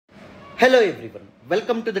Hello everyone,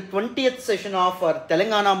 welcome to the 20th session of our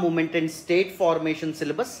Telangana Movement and State Formation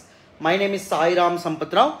syllabus. My name is Sairam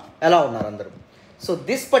Sampatirao. Ela unnaru andaru. So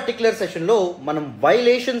this particular session lo manam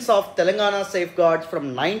Violations of Telangana Safeguards from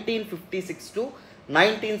 1956 to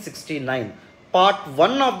 1969 part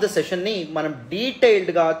 1 of the session ni manam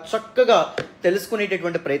detailed ga chakkaga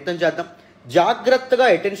telusukuneటటువంటి ప్రయత్నం చేద్దాం. జాగ్రత్తగా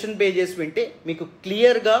attention pay చేసి వింటే మీకు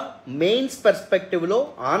క్లియర్గా mains పర్స్పెక్టివ్లో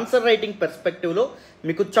answer writing పర్స్పెక్టివ్లో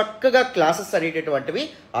మీకు చక్కగా classes అనేటటువంటివి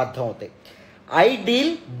అర్థమవుతాయి. I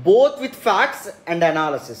deal both with facts and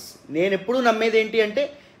analysis. నేను ఎప్పుడు నమ్మేది ఏంటి అంటే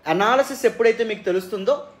అనాలిసిస్ ఎప్పుడైతే మీకు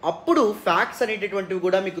తెలుస్తుందో అప్పుడు ఫ్యాక్ట్స్ అనేటటువంటివి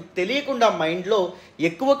కూడా మీకు తెలియకుండా మైండ్లో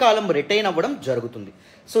ఎక్కువ కాలం రిటైన్ అవ్వడం జరుగుతుంది.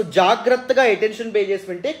 సో జాగ్రత్తగా అటెన్షన్ పే చేసి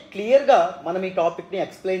వింటే క్లియర్గా మనం ఈ టాపిక్ని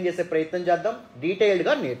ఎక్స్ప్లెయిన్ చేసే ప్రయత్నం చేద్దాం,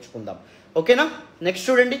 డీటెయిల్డ్గా నేర్చుకుందాం. ఓకేనా? నెక్స్ట్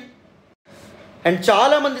చూడండి. అండ్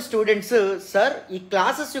చాలామంది స్టూడెంట్స్ సార్ ఈ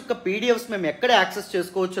క్లాసెస్ యొక్క పీడిఎఫ్స్ మేము ఎక్కడ యాక్సెస్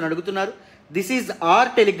చేసుకోవచ్చు అని అడుగుతున్నారు. This is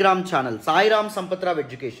are Telegram channel Sairam సంపత్రావ్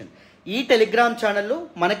education. ఈ టెలిగ్రామ్ ఛానల్లో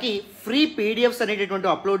మనకి ఫ్రీ పీడిఎఫ్స్ అనేటటువంటి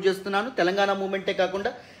అప్లోడ్ చేస్తున్నాను. తెలంగాణ మూవ్మెంటే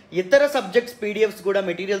కాకుండా ఇతర సబ్జెక్ట్స్ పీడిఎఫ్స్ కూడా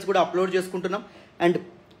మెటీరియల్స్ కూడా అప్లోడ్ చేసుకుంటున్నాం. అండ్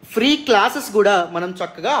ఫ్రీ క్లాసెస్ కూడా మనం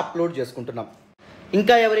చక్కగా అప్లోడ్ చేసుకుంటున్నాం.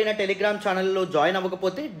 ఇంకా ఎవరైనా టెలిగ్రామ్ ఛానల్లో జాయిన్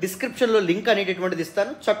అవ్వకపోతే డిస్క్రిప్షన్లో లింక్ అనేటటువంటిది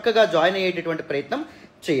ఇస్తాను, చక్కగా జాయిన్ అయ్యేటటువంటి ప్రయత్నం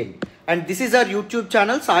చేయండి. And this is our YouTube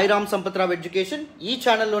channel Sairam సంపత్రావ్ education. ఈ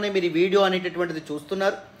ఛానల్లోనే మీరు ఈ వీడియో అనేటటువంటిది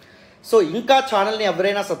చూస్తున్నారు. సో ఇంకా ఛానల్ని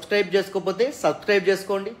ఎవరైనా సబ్స్క్రైబ్ చేసుకోకపోతే సబ్స్క్రైబ్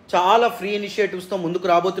చేసుకోండి. చాలా ఫ్రీ ఇనిషియేటివ్స్తో ముందుకు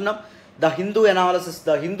రాబోతున్నాం. The Hindu analysis,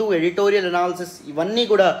 the Hindu editorial analysis ఇవన్నీ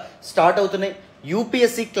కూడా స్టార్ట్ అవుతున్నాయి.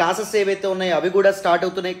 యూపీఎస్సీ క్లాసెస్ ఏవైతే ఉన్నాయో అవి కూడా స్టార్ట్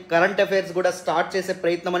అవుతున్నాయి. కరెంట్ అఫైర్స్ కూడా స్టార్ట్ చేసే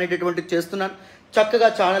ప్రయత్నం అనేటటువంటిది చేస్తున్నాను. చక్కగా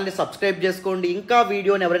ఛానల్ని సబ్స్క్రైబ్ చేసుకోండి. ఇంకా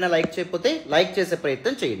వీడియోని ఎవరైనా లైక్ చేయకపోతే లైక్ చేసే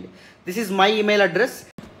ప్రయత్నం చేయండి. This is my email address.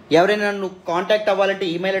 ఎవరైనా నన్ను కాంటాక్ట్ అవ్వాలంటే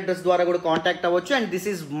ఈమెయిల్ అడ్రస్ ద్వారా కూడా కాంటాక్ట్ అవ్వచ్చు. And this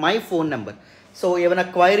is my phone number. So ఏమైనా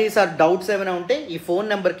క్వైరీస్ ఆర్ డౌట్స్ ఏమైనా ఉంటే ఈ ఫోన్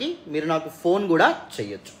నెంబర్కి మీరు నాకు ఫోన్ కూడా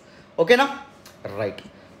చేయొచ్చు. ఓకేనా? రైట్.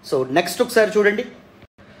 సో నెక్స్ట్ ఒకసారి చూడండి.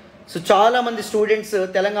 సో చాలామంది students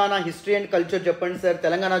Telangana history and culture చెప్పండి సార్,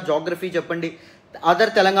 తెలంగాణ జాగ్రఫీ చెప్పండి,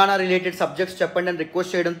 అదర్ తెలంగాణ రిలేటెడ్ సబ్జెక్ట్స్ చెప్పండి అని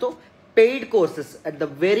రిక్వెస్ట్ చేయడంతో paid courses at the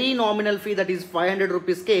very nominal fee that is 500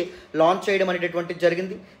 రూపీస్కే లాంచ్ చేయడం అనేటటువంటిది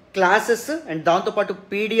జరిగింది. క్లాసెస్ అండ్ దాంతోపాటు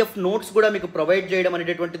పీడిఎఫ్ నోట్స్ కూడా మీకు ప్రొవైడ్ చేయడం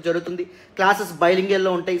అనేటటువంటిది జరుగుతుంది. క్లాసెస్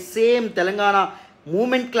బైలింగల్లో ఉంటాయి. సేమ్ తెలంగాణ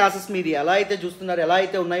మూమెంట్ క్లాసెస్ మీది ఎలా అయితే చూస్తున్నారో, ఎలా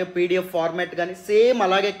అయితే ఉన్నాయో పీడిఎఫ్ ఫార్మాట్ కానీ సేమ్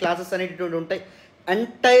అలాగే క్లాసెస్ అనేటటువంటి ఉంటాయి.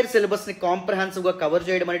 ఎంటైర్ సిలబస్ని కాంప్రహెన్సివ్గా కవర్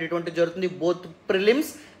చేయడం అనేటటువంటి జరుగుతుంది. Both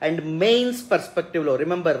prelims and mains పర్స్పెక్టివ్లో,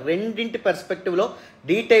 remember రెండింటి పర్స్పెక్టివ్లో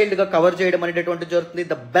డీటెయిల్డ్గా కవర్ చేయడం అనేటటువంటి జరుగుతుంది.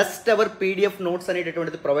 The best ever PDF notes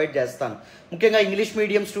అనేటటువంటిది ప్రొవైడ్ చేస్తాను. ముఖ్యంగా ఇంగ్లీష్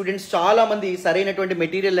మీడియం స్టూడెంట్స్ చాలామంది సరైనటువంటి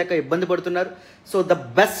మెటీరియల్ లేక ఇబ్బంది పడుతున్నారు. సో ద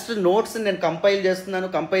బెస్ట్ నోట్స్ నేను కంపైల్ చేస్తున్నాను.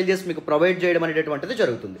 కంపైల్ చేసి మీకు ప్రొవైడ్ చేయడం అనేటటువంటిది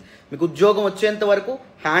జరుగుతుంది. మీకు ఉద్యోగం వచ్చేంత వరకు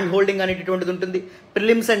హ్యాండ్ హోల్డింగ్ అనేటటువంటిది ఉంటుంది.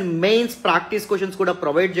 Prelims and mains practice questions కూడా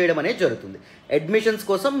ప్రొవైడ్ చేయడం అనేది జరుగుతుంది. అడ్మిషన్స్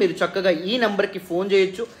కోసం మీరు చక్కగా ఈ నెంబర్కి ఫోన్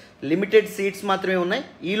చేయొచ్చు. లిమిటెడ్ సీట్స్ మాత్రమే ఉన్నాయి.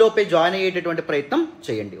 ఈలోపే జాయిన్ అయ్యేటటువంటి ప్రయత్నం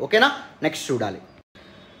చేయండి. ఓకేనా? నెక్స్ట్ చూడాలి.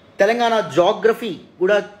 తెలంగాణ జాగ్రఫీ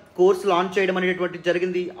కూడా కోర్స్ లాంచ్ చేయడం అనేటటువంటిది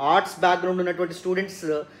జరిగింది. ఆర్ట్స్ బ్యాక్గ్రౌండ్ ఉన్నటువంటి స్టూడెంట్స్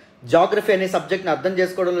జాగ్రఫీ అనే సబ్జెక్ట్ని అర్థం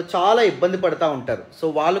చేసుకోవడంలో చాలా ఇబ్బంది పడుతూ ఉంటారు. సో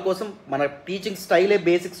వాళ్ళ కోసం మన టీచింగ్ స్టైలే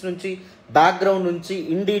బేసిక్స్ నుంచి బ్యాక్గ్రౌండ్ నుంచి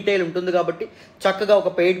ఇన్ డీటెయిల్ ఉంటుంది కాబట్టి చక్కగా ఒక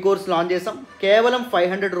పెయిడ్ కోర్స్ లాంచ్ చేసాం. కేవలం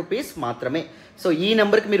 500 రూపీస్ మాత్రమే. సో ఈ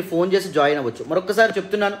నెంబర్కి మీరు ఫోన్ చేసి జాయిన్ అవ్వచ్చు. మరొకసారి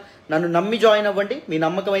చెప్తున్నాను, నన్ను నమ్మి జాయిన్ అవ్వండి. మీ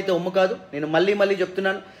నమ్మకం అయితే ఒమ్ము కాదు. నేను మళ్ళీ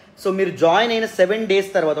చెప్తున్నాను. సో మీరు జాయిన్ అయిన 7 days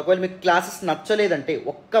తర్వాత ఒకవేళ మీకు క్లాసెస్ నచ్చలేదంటే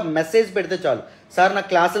ఒక్క మెసేజ్ పెడితే చాలు, సార్ నాకు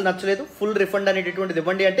క్లాసులు నచ్చలేదు, ఫుల్ రిఫండ్ అనేటటువంటిది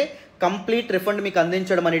ఇవ్వండి అంటే కంప్లీట్ రిఫండ్ మీకు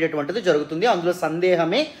అందించడం అనేటటువంటిది జరుగుతుంది. అందులో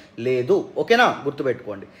సందేహమే లేదు. ఓకేనా?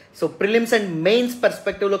 గుర్తుపెట్టుకోండి. So prelims and mains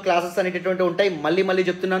పర్స్పెక్టివ్లో classes అనేటటువంటివి ఉంటాయి. మళ్ళీ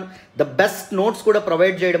చెప్తున్నాను, ద బెస్ట్ నోట్స్ కూడా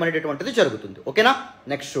ప్రొవైడ్ చేయడం అనేటటువంటిది జరుగుతుంది. ఓకేనా?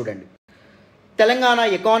 నెక్స్ట్ చూడండి. తెలంగాణ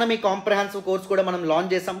ఎకానమీ కాంప్రహెన్సివ్ కోర్స్ కూడా మనం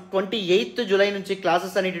లాంచ్ చేసాం. 28th July నుంచి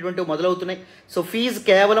క్లాసెస్ అనేటటువంటివి మొదలవుతున్నాయి. సో ఫీజు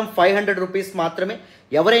కేవలం 500 రూపీస్ మాత్రమే.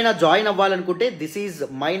 ఎవరైనా జాయిన్ అవ్వాలనుకుంటే దిస్ ఈజ్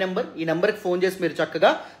మై నెంబర్. ఈ నెంబర్కి ఫోన్ చేసి మీరు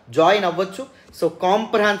చక్కగా జాయిన్ అవ్వచ్చు. సో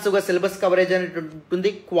కాంప్రహెన్సివ్గా సిలబస్ కవరేజ్ అనేటువంటి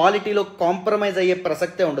ఉంటుంది. క్వాలిటీలో కాంప్రమైజ్ అయ్యే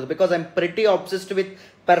ప్రసక్తే ఉండదు. Because I'm pretty obsessed with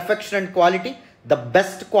perfection and quality. The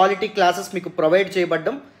best quality classes మీకు ప్రొవైడ్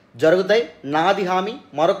చేయబడ్డం జరుగుతాయి. నాది హామీ.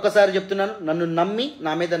 మరొక్కసారి చెప్తున్నాను, నన్ను నమ్మి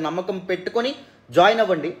నా మీద నమ్మకం పెట్టుకొని జాయిన్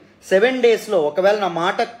అవ్వండి. 7 daysలో ఒకవేళ నా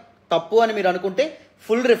మాట తప్పు అని మీరు అనుకుంటే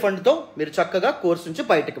ఫుల్ రిఫండ్తో మీరు చక్కగా కోర్స్ నుంచి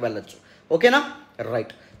బయటకు వెళ్ళొచ్చు. ఓకేనా?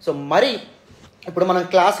 రైట్. సో మరి ఇప్పుడు మనం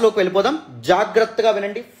క్లాస్లోకి వెళ్ళిపోదాం. జాగ్రత్తగా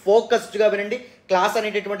వినండి, ఫోకస్డ్గా వినండి. క్లాస్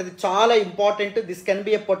అనేటటువంటిది చాలా important. This can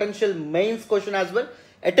be a potential mains question as well.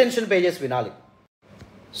 Attention pay చేసి వినాలి.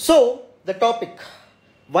 So the topic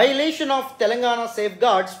violation of Telangana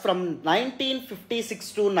safeguards from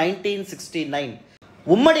 1956 to 1969.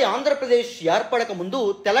 ఉమ్మడి ఆంధ్రప్రదేశ్ ఏర్పడక ముందు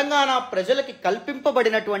తెలంగాణ ప్రజలకి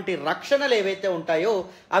కల్పింపబడినటువంటి రక్షణలు ఏవైతే ఉంటాయో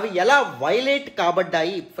అవి ఎలా violate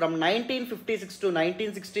కాబడ్డాయి from 1956 to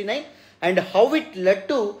 1969 and how it led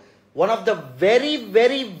to one of the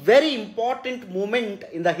very important movement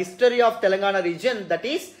in the history of Telangana region, that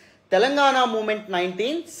is Telangana Movement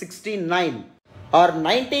 1969 or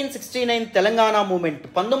 1969 Telangana Movement.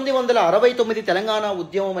 1969 Telangana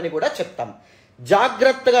ఉద్యమం అని కూడా చెప్తాం.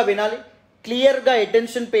 జాగ్రత్తగా వినాలి, క్లియర్గా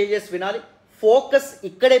అటెన్షన్ పేజెస్ వినాలి, ఫోకస్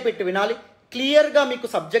ఇక్కడే పెట్టి వినాలి, క్లియర్గా మీకు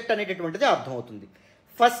సబ్జెక్ట్ అనేటటువంటిది అర్థమవుతుంది.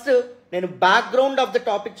 ఫస్ట్ నేను బ్యాక్గ్రౌండ్ ఆఫ్ ద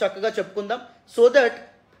టాపిక్ చక్కగా చెప్పుకుందాం, సో దట్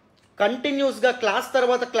కంటిన్యూస్గా క్లాస్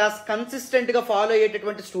తర్వాత క్లాస్ కన్సిస్టెంట్గా ఫాలో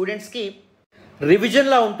అయ్యేటటువంటి స్టూడెంట్స్కి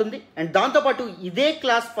రివిజన్లా ఉంటుంది. అండ్ దాంతోపాటు ఇదే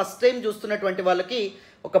క్లాస్ ఫస్ట్ టైం చూస్తున్నటువంటి వాళ్ళకి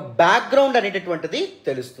ఒక బ్యాక్గ్రౌండ్ అనేటటువంటిది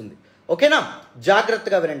తెలుస్తుంది. ఓకేనా?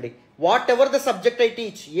 జాగ్రత్తగా వినండి. What ever the subject I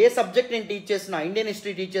teach, A subject నేను టీచ్ చేసిన, ఇండియన్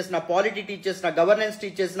హిస్టరీ టీచ్ చేసిన, పాలిటీ టీచ్ చేసిన, గవర్నెన్స్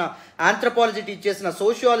టీచ్ చేసిన, ఆంథ్రపాలజీ టీచ్ చేసిన,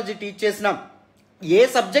 సోషియాలజీ టీచ్ చేసిన, ఏ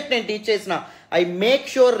సబ్జెక్ట్ నేను టీచ్ చేసిన, I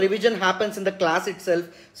make sure revision happens in the class it self.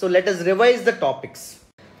 So let us revise the topics.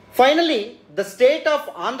 Finally, the state of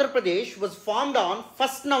Andhra Pradesh was formed on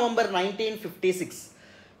 1st November 1956.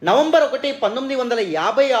 November 1,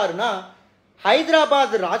 1956న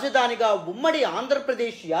Hyderabad రాజధానిగా ఉమ్మడి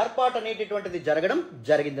ఆంధ్రప్రదేశ్ ఏర్పాటు అనేటటువంటిది జరగడం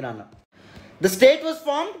జరిగింది నాన్న. The state was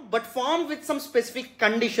formed but formed with some specific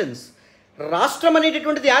conditions. రాష్ట్రం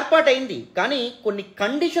అనేటటువంటిది ఏర్పాటు అయింది, కానీ కొన్ని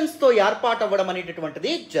కండిషన్స్తో ఏర్పాటు అవ్వడం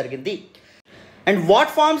అనేటటువంటిది జరిగింది. And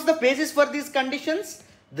what forms the basis for these conditions?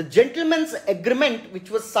 The Gentleman's Agreement, which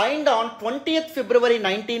was signed on 20th February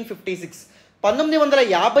 1956.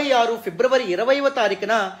 1956 ఫిబ్రవరి 20వ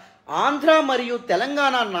తారీఖున ఆంధ్ర మరియు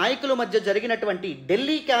తెలంగాణ నాయకుల మధ్య జరిగినటువంటి,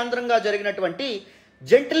 ఢిల్లీ కేంద్రంగా జరిగినటువంటి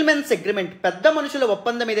జెంటిల్మెన్స్ అగ్రిమెంట్, పెద్ద మనుషుల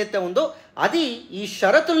ఒప్పందం ఏదైతే ఉందో అది ఈ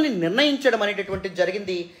షరతుల్ని నిర్ణయించడం అనేటటువంటిది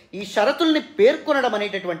జరిగింది, ఈ షరతుల్ని పేర్కొనడం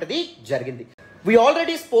అనేటటువంటిది జరిగింది. We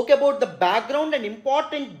already spoke about the background and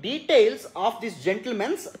important details of this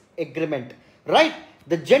gentleman's agreement, right?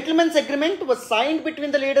 The gentleman's agreement was signed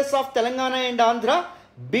between the leaders of Telangana and Andhra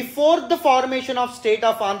before the formation of state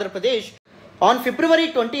of Andhra Pradesh on February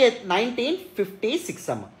 20th, 1956.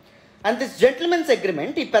 And this gentleman's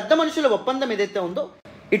agreement, ఈ పెద్ద మనుషుల ఒప్పందం ఏదైతే ఉందో,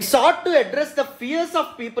 it sought to address the fears of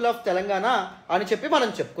people of Telangana అని చెప్పి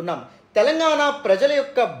మనం చెప్పుకున్నాం. తెలంగాణ ప్రజల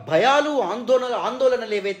యొక్క భయాలు,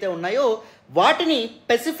 ఆందోళనలు ఏవైతే ఉన్నాయో వాటిని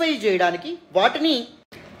స్పెసిఫై చేయడానికి, వాటిని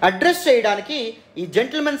అడ్రస్ చేయడానికి ఈ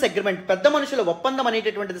జెంటిల్మెన్స్ అగ్రిమెంట్, పెద్ద మనుషుల ఒప్పందం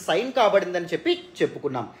అనేటటువంటిది సైన్ కాబడిందని చెప్పి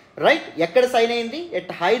చెప్పుకున్నాం. రైట్? ఎక్కడ సైన్ అయింది? At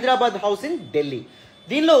Hyderabad house in Delhi.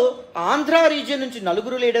 దీనిలో ఆంధ్ర రీజియన్ నుంచి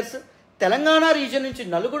 9 లీడర్స్, తెలంగాణ రీజియన్ నుంచి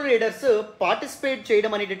 9 లీడర్స్ పార్టిసిపేట్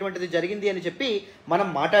చేయడం అనేటటువంటిది జరిగింది అని చెప్పి మనం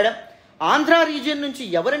మాట్లాడాం. ఆంధ్ర రీజియన్ నుంచి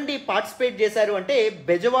ఎవరండి పార్టిసిపేట్ చేశారు అంటే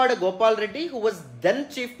Bezawada Gopal Reddy, who was then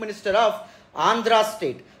chief minister of Andhra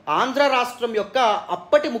state. Andhra రాష్ట్రం యొక్క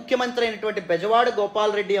అప్పటి ముఖ్యమంత్రి అయినటువంటి బెజవాడ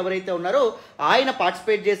గోపాల్ రెడ్డి ఎవరైతే ఉన్నారో ఆయన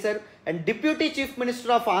పార్టిసిపేట్ చేశారు. And deputy chief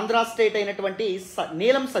minister of Andhra state అయినటువంటి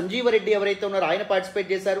నీలం సంజీవరెడ్డి ఎవరైతే ఉన్నారో ఆయన పార్టిసిపేట్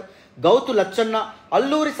చేశారు. గౌతు లచ్చన్న,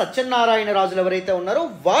 అల్లూరి సత్యనారాయణ రాజులు ఎవరైతే ఉన్నారో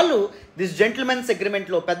వాళ్ళు దిస్ జెంటిల్మెన్స్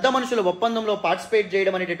అగ్రిమెంట్లో, పెద్ద మనుషుల ఒప్పందంలో పార్టిసిపేట్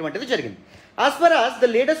చేయడం అనేటటువంటిది జరిగింది. As for as the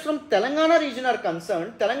leaders from Telangana reason are concern,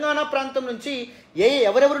 Telangana ప్రాంతం నుంచి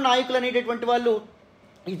ఎవరెవరు నాయకులు అనేటటువంటి వాళ్ళు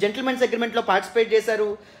ఈ జెంటిల్మెన్స్ అగ్రిమెంట్లో పార్టిసిపేట్ చేశారు.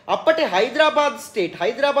 అప్పటి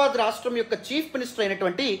హైదరాబాద్ రాష్ట్రం యొక్క చీఫ్ మినిస్టర్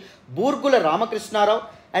అయినటువంటి Burgula Ramakrishna Rao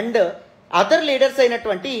and other leaders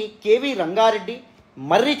అయినటువంటి కేవి రంగారెడ్డి,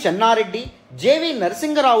 మర్రి చెన్నారెడ్డి, జేవి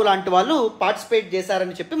నరసింగరావు లాంటి వాళ్ళు పార్టిసిపేట్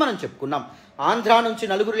చేశారని చెప్పి మనం చెప్పుకున్నాం. ఆంధ్ర నుంచి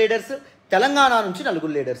 9 లీడర్స్, తెలంగాణ నుంచి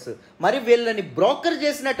 9 లీడర్స్. మరి వీళ్ళని బ్రోకర్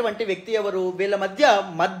చేసినటువంటి వ్యక్తి ఎవరు? వీళ్ళ మధ్య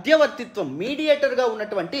మధ్యవర్తిత్వం, మీడియేటర్గా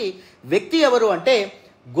ఉన్నటువంటి వ్యక్తి ఎవరు అంటే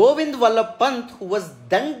Govind Vallabh Pant, who was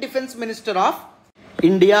then defence minister of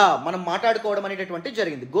India. మనం మాట్లాడుకోవడం అనేటటువంటి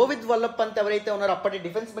జరిగింది. గోవింద్ వల్లభ్ పంత్ ఎవరైతే ఉన్నారో అప్పటి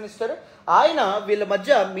డిఫెన్స్ మినిస్టర్, ఆయన వీళ్ళ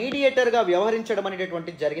మధ్య మీడియేటర్గా వ్యవహరించడం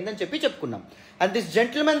అనేటటువంటి జరిగిందని చెప్పి చెప్పుకున్నాం. And this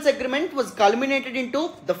gentlemen's agreement was culminated in to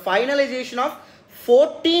the finalisation of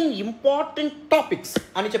 14 important topics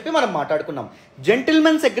అని చెప్పి మనం మాట్లాడుకున్నాం.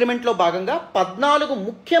 జెంటిల్మెన్స్ అగ్రిమెంట్లో భాగంగా 14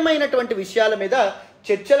 ముఖ్యమైనటువంటి విషయాల మీద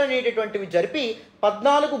చర్చలు అనేటటువంటివి జరిపి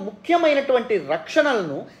 14 ముఖ్యమైనటువంటి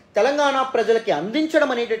రక్షణలను తెలంగాణ ప్రజలకి అందించడం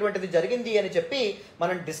అనేటటువంటిది జరిగింది అని చెప్పి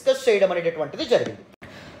మనం డిస్కస్ చేయడం అనేటటువంటిది జరిగింది.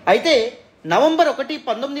 అయితే నవంబర్ 1,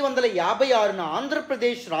 1956న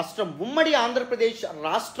ఆంధ్రప్రదేశ్ రాష్ట్రం, ఉమ్మడి ఆంధ్రప్రదేశ్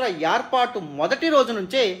రాష్ట్ర ఏర్పాటు మొదటి రోజు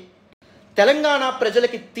నుంచే తెలంగాణ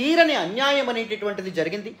ప్రజలకి తీరని అన్యాయం అనేటటువంటిది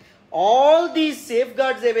జరిగింది. ఆల్ దీస్ సేఫ్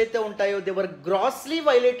గార్డ్స్ ఏవైతే ఉంటాయో they were grossly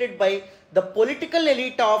violated by the political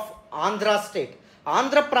elite of Andhra state.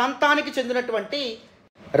 Andhra ప్రాంతానికి చెందినటువంటి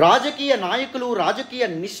రాజకీయ నాయకులు, రాజకీయ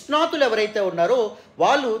నిష్ణాతులు ఎవరైతే ఉన్నారో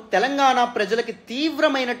వాళ్ళు తెలంగాణ ప్రజలకి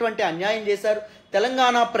తీవ్రమైనటువంటి అన్యాయం చేశారు,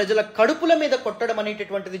 తెలంగాణ ప్రజల కడుపుల మీద కొట్టడం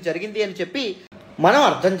అనేటటువంటిది జరిగింది అని చెప్పి మనం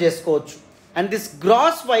అర్థం చేసుకోవచ్చు. And this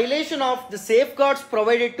gross violation of the safe guards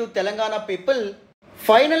provided to Telangana people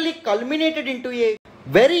finally culminated in to a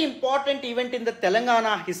very important event in the Telangana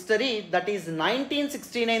history, that is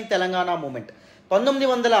 1969 Telangana moment.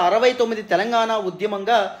 1969 Telangana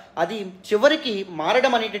ఉద్యమంగా అది చివరికి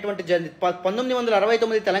మారడం అనేటటువంటి జరిగింది.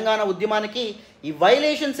 1969 తెలంగాణ ఉద్యమానికి ఈ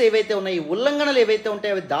వైలేషన్స్ ఏవైతే ఉన్నాయి, ఈ ఉల్లంఘనలు ఏవైతే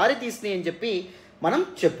ఉంటాయో అవి దారి తీసినాయి అని చెప్పి మనం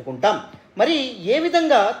చెప్పుకుంటాం. మరి ఏ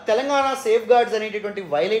విధంగా తెలంగాణ సేఫ్ గార్డ్స్ అనేటటువంటి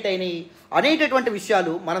వైలేట్ అయినాయి అనేటటువంటి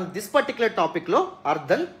విషయాలు మనం దిస్ పర్టికులర్ టాపిక్లో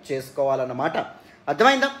అర్థం చేసుకోవాలన్నమాట.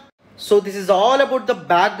 అర్థమైందా? So this is all about the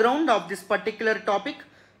background of this particular topic.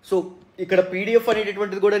 So ఇక్కడ పీడిఎఫ్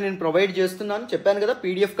అనేటటువంటిది కూడా నేను ప్రొవైడ్ చేస్తున్నాను, చెప్పాను కదా.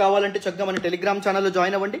 పీడిఎఫ్ కావాలంటే చక్కగా మన టెలిగ్రామ్ ఛానల్లో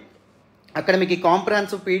జాయిన్ అవ్వండి. అక్కడ మీకు ఈ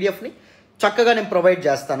కాంప్రహెన్సివ్ పీడిఎఫ్ని చక్కగా నేను ప్రొవైడ్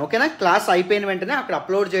చేస్తాను. ఓకేనా? క్లాస్ అయిపోయిన వెంటనే అక్కడ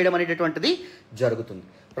అప్లోడ్ చేయడం అనేటటువంటిది జరుగుతుంది.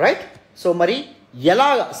 రైట్? సో మరి ఎలా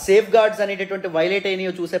సేఫ్ గార్డ్స్ అనేటటువంటి వైలేట్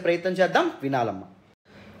అయినాయో చూసే ప్రయత్నం చేద్దాం. వినాలమ్మా.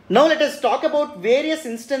 Now let us talk about various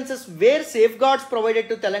instances where safeguards provided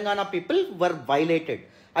to Telangana people were violated.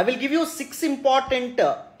 I will give you 6 important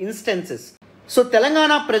instances. So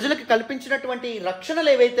Telangana ప్రజలకు కల్పించినటువంటి రక్షణలు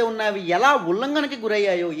ఏవైతే ఉన్నాయో ఎలా ఉల్లంఘనకి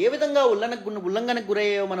గురయ్యాయో, ఏ విధంగా ఉల్లంఘనకు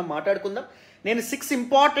గురయ్యాయో మనం మాట్లాడుకుందాం. నేను 6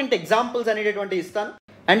 ఇంపార్టెంట్ ఎగ్జాంపుల్స్ అనేటటువంటి ఇస్తాను.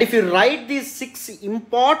 And if you right these 6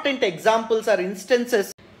 important examples are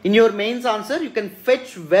instances in your mains answer, you can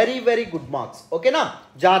fetch very very good marks. ఓకేనా?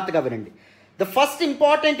 జాగ్రత్తగా వినండి. The first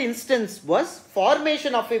important instance was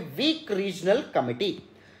formation of a weak regional committee.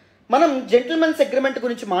 మనం gentlemen's agreement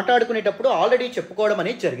గురించి మాట్లాడుకునేటప్పుడు already చెప్పుకోవడం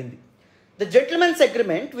అనేది జరిగింది. The gentleman's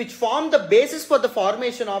agreement, which formed the basis for the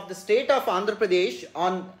formation of the state of Andhra Pradesh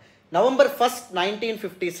on November 1st,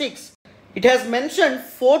 1956, it has mentioned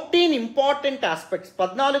 14 important aspects.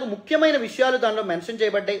 14 ముఖ్యమైన విషయాలు దానిలో mention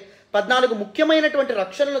చేయబడ్డాయి. 14 ముఖ్యమైనటువంటి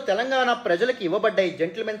రక్షణలు తెలంగాణ ప్రజలకు ఇవ్వబడ్డాయి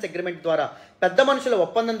జెంటిల్మెన్స్ అగ్రిమెంట్ ద్వారా, పెద్ద మనుషుల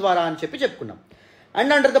ఒప్పందం ద్వారా అని చెప్పి చెప్పుకున్నాం.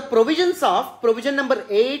 And under the provisions of provision number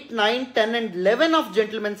 8, 9, 10 and 11 of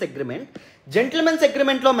gentlemen's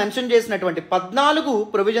అగ్రిమెంట్లో mention చేసినటువంటి 14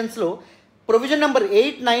 ప్రొవిజన్స్లో ప్రొవిజన్ నెంబర్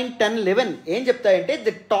 8, 9, 10, 11 ఏం చెప్తాయంటే,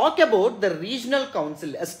 the talk about the regional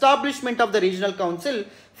council, establishment of the regional council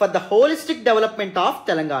for the holistic development of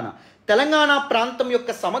Telangana ప్రాంతం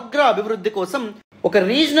యొక్క సమగ్ర అభివృద్ధి కోసం ఒక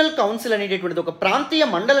రీజనల్ కౌన్సిల్ అనేటటువంటిది, ఒక ప్రాంతీయ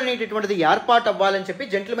మండలి అనేటటువంటిది ఏర్పాటు అవ్వాలని చెప్పి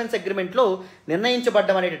జెంటిల్మెన్స్ అగ్రిమెంట్లో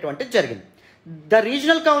నిర్ణయించబడ్డం అనేటటువంటిది జరిగింది. The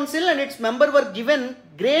regional council and it's member were given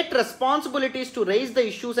great responsibilities to rise the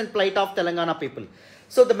issues and plight of Telangana people.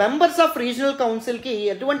 So the members of regional కౌన్సిల్కి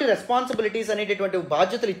ఎటువంటి రెస్పాన్సిబిలిటీస్ అనేటటువంటి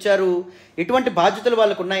బాధ్యతలు ఇచ్చారు, ఎటువంటి బాధ్యతలు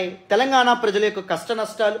వాళ్ళకు ఉన్నాయి, తెలంగాణ ప్రజల యొక్క కష్ట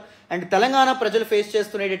నష్టాలు అండ్ తెలంగాణ ప్రజలు ఫేస్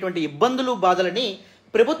చేస్తున్నటువంటి ఇబ్బందులు, బాధలని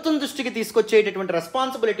ప్రభుత్వం దృష్టికి తీసుకొచ్చేటటువంటి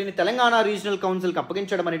రెస్పాన్సిబిలిటీని తెలంగాణ రీజనల్ కౌన్సిల్కి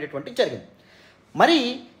అప్పగించడం అనేటటువంటి జరిగింది. మరి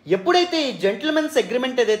ఎప్పుడైతే ఈ జెంటిల్మెన్స్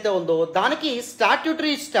అగ్రిమెంట్ ఏదైతే ఉందో దానికి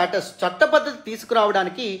స్టాట్యూటరీ స్టేటస్, చట్టబద్ధత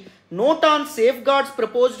తీసుకురావడానికి note on safe guards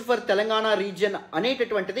proposed for Telangana region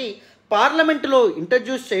అనేటటువంటిది పార్లమెంటులో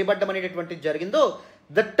ఇంట్రడ్యూస్ చేయబడ్డం అనేటటువంటిది జరిగిందో,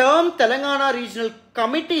 the term Telangana regional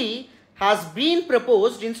committee has been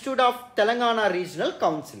proposed institute of Telangana regional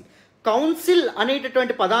council. Council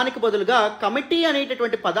అనేటటువంటి పదానికి బదులుగా కమిటీ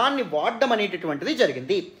అనేటటువంటి పదాన్ని వాడడం అనేటటువంటిది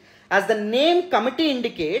జరిగింది. As the name committee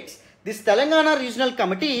indicates, this Telangana regional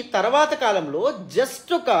committee తర్వాత కాలంలో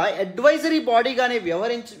జస్ట్ ఒక అడ్వైజరీ బాడీగానే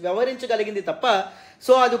వ్యవహరించగలిగింది తప్ప,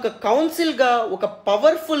 సో అది ఒక కౌన్సిల్గా, ఒక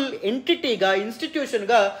పవర్ఫుల్ ఎంటిటీగా,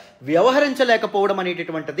 ఇన్స్టిట్యూషన్గా వ్యవహరించలేకపోవడం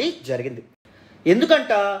అనేటటువంటిది జరిగింది.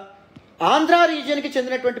 ఎందుకంట ఆంధ్ర రీజియన్కి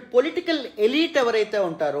చెందినటువంటి పొలిటికల్ ఎలీట్ ఎవరైతే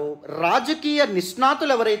ఉంటారో, రాజకీయ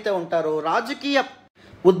నిష్ణాతులు ఎవరైతే ఉంటారో, రాజకీయ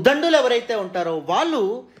ఉద్దండులు ఎవరైతే ఉంటారో వాళ్ళు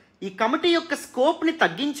ఈ కమిటీ యొక్క స్కోప్ని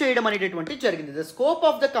తగ్గించేయడం అనేటటువంటి జరిగింది. The scope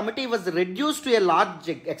of the committee was reduce to a large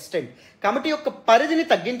extent. Committee యొక్క పరిధిని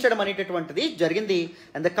తగ్గించడం అనేటటువంటిది జరిగింది.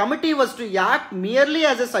 And the committee was to act merely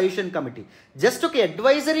as a suggestion committee. Just ఒక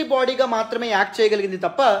అడ్వైజరీ బాడీగా మాత్రమే యాక్ట్ చేయగలిగింది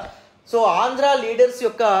తప్ప, సో ఆంధ్ర లీడర్స్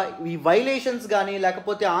యొక్క ఈ వైలేషన్స్ కానీ,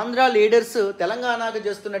 లేకపోతే ఆంధ్ర లీడర్స్ తెలంగాణకు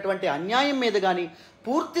చేస్తున్నటువంటి అన్యాయం మీద కానీ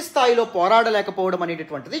పూర్తి స్థాయిలో పోరాడలేకపోవడం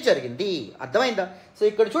అనేటటువంటిది జరిగింది. అర్థమైందా? సో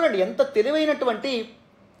ఇక్కడ చూడండి ఎంత తెలివైనటువంటి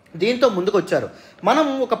దీంతో ముందుకు వచ్చారు. మనం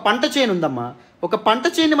ఒక పంట చేను ఉందమ్మా, ఒక పంట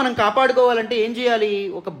చేన్ని మనం కాపాడుకోవాలంటే ఏం చేయాలి?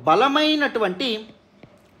 ఒక బలమైనటువంటి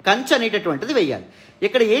కంచె అనేటటువంటిది వేయాలి.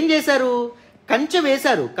 ఇక్కడ ఏం చేశారు? కంచె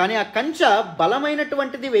వేశారు, కానీ ఆ కంచె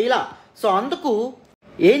బలమైనటువంటిది వేయలా. సో అందుకు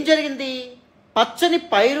ఏం జరిగింది? పచ్చని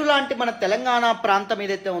పైరు లాంటి మన తెలంగాణ ప్రాంతం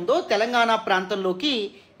ఏదైతే ఉందో తెలంగాణ ప్రాంతంలోకి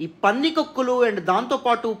ఈ పందికొక్కులు అండ్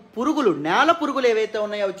దాంతోపాటు పురుగులు, నేల పురుగులు ఏవైతే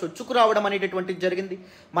ఉన్నాయో అవి చొచ్చుకు రావడం అనేటటువంటిది జరిగింది.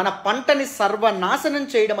 మన పంటని సర్వనాశనం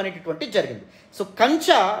చేయడం అనేటటువంటిది జరిగింది. సో కంచ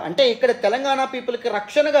అంటే ఇక్కడ తెలంగాణ పీపుల్కి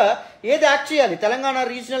రక్షణగా ఏది యాక్ట్ చేయాలి? తెలంగాణ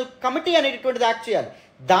రీజనల్ కమిటీ అనేటటువంటిది యాక్ట్ చేయాలి.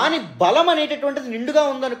 దాని బలం అనేటటువంటిది నిండుగా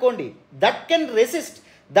ఉందనుకోండి, that can resist,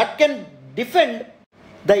 that can defend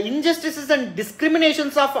the injustices and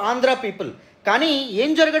discriminations of Andhra people. కానీ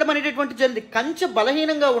ఏం జరగడం అనేటటువంటి జరిగింది, కంచె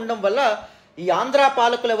బలహీనంగా ఉండడం వల్ల ఈ ఆంధ్ర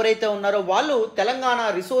పాలకులు ఎవరైతే ఉన్నారో వాళ్ళు తెలంగాణ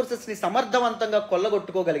రిసోర్సెస్ని సమర్థవంతంగా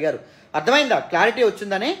కొల్లగొట్టుకోగలిగారు. అర్థమైందా? క్లారిటీ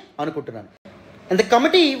వచ్చిందనే అనుకుంటున్నాను. And the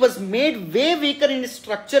committee was made way weaker in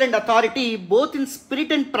structure and authority both in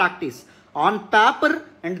spirit and practice on paper.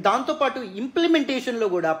 And దాంతోపాటు ఇంప్లిమెంటేషన్లో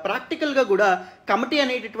కూడా ప్రాక్టికల్గా కూడా కమిటీ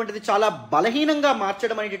అనేటటువంటిది చాలా బలహీనంగా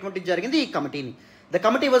మార్చడం అనేటటువంటిది జరిగింది ఈ కమిటీని. The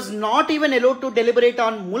committee was not even allowed to deliberate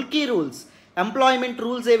on Mulki rules, employment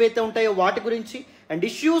rules ఏవైతే ఉంటాయో వాటి గురించి, and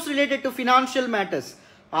issues related to financial matters,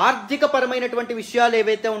 ఆర్థిక పరమైనటువంటి విషయాలు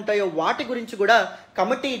ఏవైతే ఉంటాయో వాటి గురించి కూడా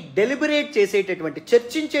కమిటీ డెలిబరేట్ చేసేటటువంటి,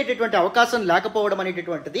 చర్చించేటటువంటి అవకాశం లేకపోవడం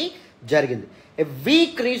అనేటటువంటిది జరిగింది. A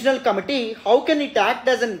week regional committee, how can it act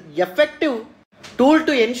as an effective tool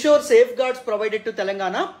to ensure safe guards provided to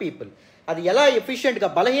Telangana people? అది ఎలా ఎఫిషియెంట్గా,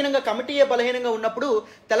 బలహీనంగా, కమిటీయే బలహీనంగా ఉన్నప్పుడు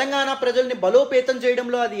తెలంగాణ ప్రజల్ని బలోపేతం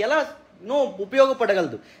చేయడంలో అది ఎలా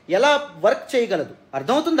ఉపయోగపడగలదు, ఎలా వర్క్ చేయగలదు?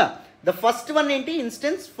 అర్థమవుతుందా? ద ఫస్ట్ వన్ ఏంటి?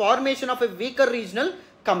 Instance formation of a weaker regional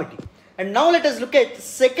committee. And now let us look at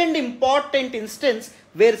second important instance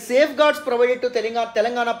where safeguards provided to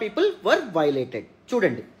Telangana people were violated.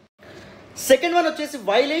 చూడండి, సెకండ్ వన్ వచ్చేసి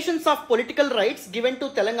violations of political rights given to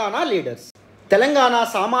Telangana leaders. Telangana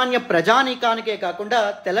సామాన్య ప్రజానీకానికే కాకుండా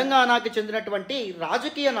తెలంగాణకి చెందినటువంటి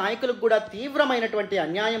రాజకీయ నాయకులకు కూడా తీవ్రమైనటువంటి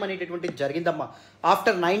అన్యాయం అనేటటువంటిది జరిగిందమ్మా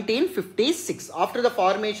after 1956, after the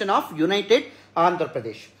formation of United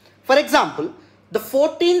Andhra Pradesh. For example, the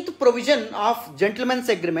 14th provision of Gentleman's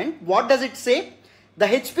Agreement, what does it say? The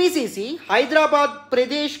HPCC, Hyderabad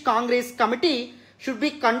Pradesh Congress Committee, should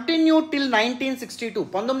be continued till 1962.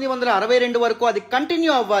 1962 వరకు అది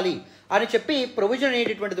కంటిన్యూ అవ్వాలి అని చెప్పి ప్రొవిజన్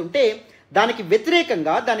అనేటటువంటిది ఉంటే, దానికి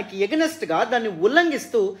వ్యతిరేకంగా, దానికి ఎగనెస్ట్గా, దాన్ని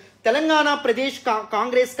ఉల్లంఘిస్తూ తెలంగాణ ప్రదేశ్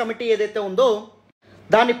కాంగ్రెస్ కమిటీ ఏదైతే ఉందో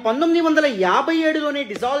దాన్ని 1957లోనే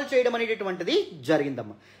డిజాల్వ్ చేయడం అనేటటువంటిది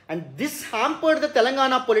జరిగిందమ్మా. And this hampered the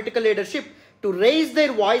Telangana political leadership to rise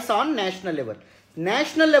their voice on national level.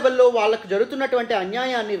 National లెవెల్లో వాళ్ళకు జరుగుతున్నటువంటి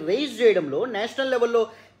అన్యాయాన్ని రైజ్ చేయడంలో, నేషనల్ లెవెల్లో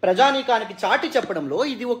ప్రజానీకానికి చాటి చెప్పడంలో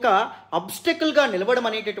ఇది ఒక అబ్స్టెకల్గా నిలవడం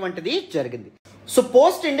అనేటటువంటిది జరిగింది. So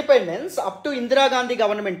post independence up to Indira Gandhi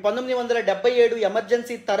government 1977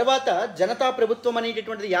 emergency తర్వాత జనతా ప్రభుత్వం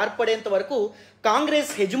అనేటటువంటిది ఏర్పడేంత వరకు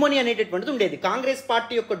కాంగ్రెస్ హెజమోనీ అనేటటువంటిది ఉండేది. కాంగ్రెస్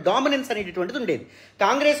పార్టీ యొక్క డామినెన్స్ అనేటటువంటిది ఉండేది.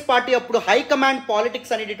 కాంగ్రెస్ పార్టీ అప్పుడు హైకమాండ్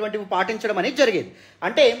పాలిటిక్స్ అనేటటువంటివి పాటించడం అనేది జరిగేది.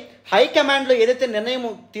 అంటే హైకమాండ్లో ఏదైతే నిర్ణయం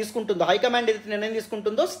తీసుకుంటుందో, హైకమాండ్ ఏదైతే నిర్ణయం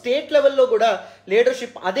తీసుకుంటుందో స్టేట్ లెవెల్లో కూడా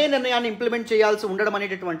లీడర్షిప్ అదే నిర్ణయాన్ని ఇంప్లిమెంట్ చేయాల్సి ఉండడం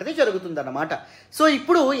అనేటటువంటిది జరుగుతుందన్నమాట. సో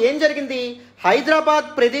ఇప్పుడు ఏం జరిగింది, హైదరాబాద్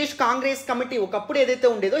ప్రదేశ్ కాంగ్రెస్ కమిటీ ఒకప్పుడు ఏదైతే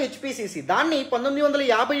ఉండేదో హెచ్పిసిసి, దాన్ని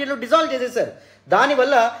 1957లో డిజాల్వ్ చేసేశారు.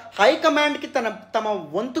 దానివల్ల హైకమాండ్కి తమ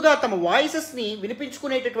వంతుగా తమ వాయిసెస్ని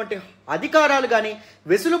వినిపించుకునేటటువంటి అధికారాలు కానీ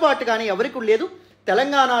వెసులుబాటు కానీ ఎవరికి లేదు.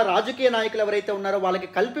 తెలంగాణ రాజకీయ నాయకులు ఎవరైతే ఉన్నారో వాళ్ళకి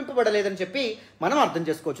కల్పింపబడలేదని చెప్పి మనం అర్థం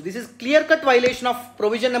చేసుకోవచ్చు. This is clear cut violation of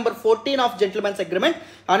provision number 14 of gentlemen's agreement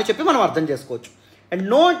అని చెప్పి మనం అర్థం చేసుకోవచ్చు. And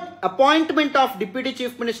no appointment of deputy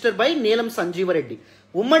chief minister by నీలం సంజీవరెడ్డి.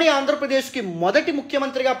 ఉమ్మడి ఆంధ్రప్రదేశ్కి మొదటి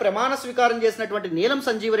ముఖ్యమంత్రిగా ప్రమాణ స్వీకారం చేసినటువంటి నీలం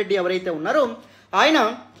సంజీవరెడ్డి ఎవరైతే ఉన్నారో ఆయన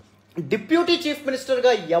డిప్యూటీ చీఫ్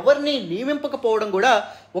మినిస్టర్గా ఎవరిని నియమింపకపోవడం కూడా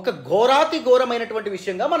ఒక ఘోరాతి ఘోరమైనటువంటి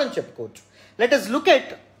విషయంగా మనం చెప్పుకోవచ్చు. Let us look at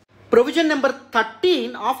provision number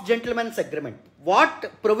 13 of gentleman's agreement. What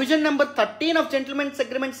provision number 13 of gentleman's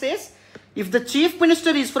agreement says? If the chief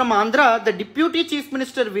minister is from Andhra, the deputy chief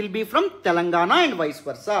minister will be from Telangana and vice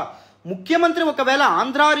versa. ముఖ్యమంత్రి ఒకవేళ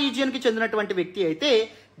ఆంధ్ర రీజియన్కి చెందినటువంటి వ్యక్తి అయితే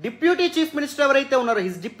deputy chief minister ఎవరైతే ఉన్నారో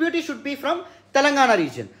his deputy should be from Telangana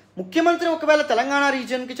region. ముఖ్యమంత్రి ఒకవేళ తెలంగాణ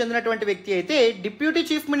రీజియన్కి చెందినటువంటి వ్యక్తి అయితే deputy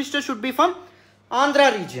chief minister should be from Andhra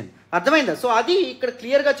region. అర్థమైందా? సో అది ఇక్కడ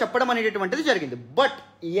క్లియర్గా చెప్పడం అనేటటువంటిది జరిగింది. But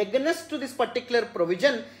against to this particular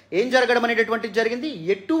provision ఏం జరగడం అనేటటువంటిది జరిగింది,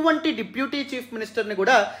 ఎటువంటి డిప్యూటీ చీఫ్ మినిస్టర్ని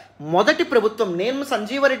కూడా మొదటి ప్రభుత్వం నేను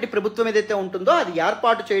సంజీవరెడ్డి ప్రభుత్వం ఏదైతే ఉంటుందో అది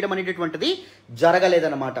ఏర్పాటు చేయడం అనేటటువంటిది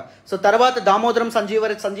జరగలేదన్నమాట. సో తర్వాత దామోదరం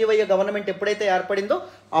సంజీవయ్య గవర్నమెంట్ ఎప్పుడైతే ఏర్పడిందో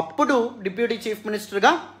అప్పుడు డిప్యూటీ చీఫ్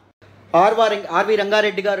మినిస్టర్గా ఆర్వి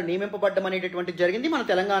రంగారెడ్డి గారు నియమింపబడ్డం అనేటటువంటిది జరిగింది, మన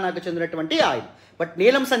తెలంగాణకు చెందినటువంటి ఆయన. బట్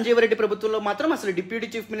నీలం సంజీవరెడ్డి ప్రభుత్వంలో మాత్రం అసలు డిప్యూటీ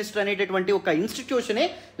చీఫ్ మినిస్టర్ అనేటటువంటి ఒక ఇన్స్టిట్యూషనే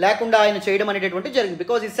లేకుండా ఆయన చేయడం అనేటటువంటి జరిగింది.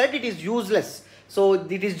 బికాజ్ ఈ set it is useless. So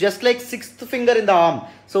it is just like 6th finger in the arm.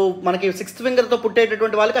 So మనకి 6th ఫింగర్తో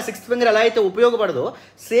పుట్టేటటువంటి వాళ్ళకి ఆ 6th ఫింగర్ ఎలా అయితే ఉపయోగపడదో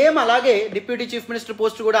సేమ్ అలాగే డిప్యూటీ చీఫ్ మినిస్టర్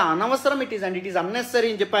పోస్ట్ కూడా అనవసరం, ఇట్ ఈస్ అన్నెసరీ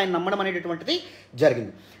అని చెప్పి ఆయన నమ్మడం అనేటటువంటిది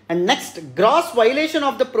జరిగింది. And next, gross violation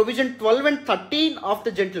of the provision 12 and 13 of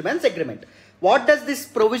the gentlemen's agreement. What does this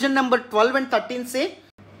provision number 12 and 13 say?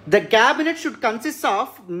 The cabinet should consist of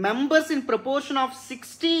members in proportion of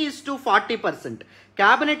 60:40%.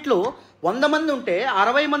 క్యాబినెట్లో 100 మంది ఉంటే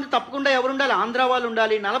 60 మంది తప్పకుండా ఎవరు ఉండాలి? ఆంధ్ర వాళ్ళు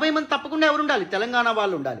ఉండాలి. 40 మంది తప్పకుండా ఎవరు ఉండాలి? తెలంగాణ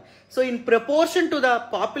వాళ్ళు ఉండాలి. So in proportion to the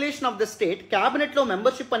population of the state క్యాబినెట్లో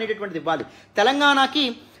మెంబర్షిప్ అనేటటువంటిది ఇవ్వాలి. తెలంగాణకి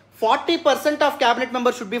 40% of cabinet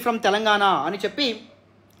member should be from Telangana అని చెప్పి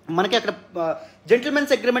మనకి అక్కడ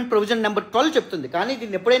జెంటిల్మెన్స్ అగ్రిమెంట్ ప్రొవిజన్ నెంబర్ 12 చెప్తుంది. కానీ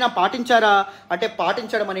దీన్ని ఎప్పుడైనా పాటించారా అంటే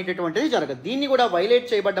పాటించడం అనేటటువంటిది జరగదు. దీన్ని కూడా వైలేట్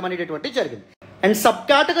చేయబడ్డం అనేటటువంటిది జరిగింది. And sub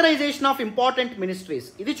categorisation of important ministries,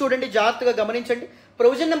 ఇది చూడండి, జాగ్రత్తగా గమనించండి.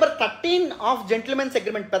 Provision number 13 of gentlemen's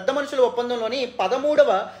agreement, పెద్ద మనుషుల ఒప్పందంలోని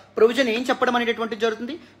 13వ ప్రొవిజన్ ఏం చెప్పడం అనేటటువంటిది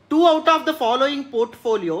జరుగుతుంది? 2 out of the following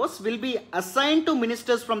portfolios will be assigned to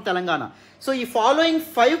ministers from Telangana. So ఈ ఫాలోయింగ్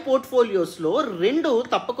 5 పోర్ట్ఫోలియోస్లో 2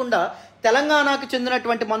 తప్పకుండా తెలంగాణకు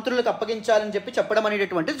చెందినటువంటి మంత్రులకు అప్పగించాలని చెప్పి చెప్పడం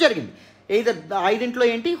అనేటటువంటిది జరిగింది. ఏదో 5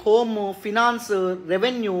 ఏంటి? Home, finance,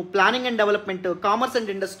 revenue, planning and development, commerce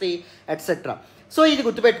and industry etcetera. So ఇది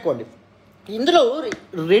గుర్తుపెట్టుకోండి. ఇందులో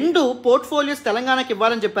 2 పోర్ట్ఫోలియోస్ తెలంగాణకి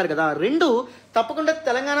ఇవ్వాలని చెప్పారు కదా, 2 తప్పకుండా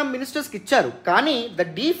తెలంగాణ మినిస్టర్స్కి ఇచ్చారు. కానీ ద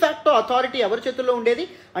డీఫాక్టో అథారిటీ ఎవరి చేతుల్లో ఉండేది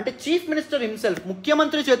అంటే చీఫ్ మినిస్టర్ హిమ్సెల్ఫ్,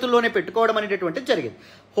 ముఖ్యమంత్రి చేతుల్లోనే పెట్టుకోవడం అనేటటువంటిది జరిగింది.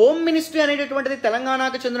 హోమ్ మినిస్ట్రీ అనేటటువంటిది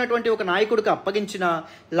తెలంగాణకు చెందినటువంటి ఒక నాయకుడికి అప్పగించిన,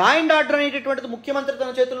 లా అండ్ ఆర్డర్ అనేటటువంటిది ముఖ్యమంత్రి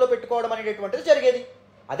తన చేతుల్లో పెట్టుకోవడం అనేటటువంటిది జరిగేది.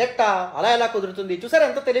 అదెట్టా అలా ఎలా కుదురుతుంది? చూసారా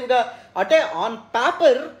ఎంత తెలివిగా. అంటే ఆన్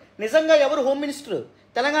పేపర్ నిజంగా ఎవరు హోమ్ మినిస్టర్?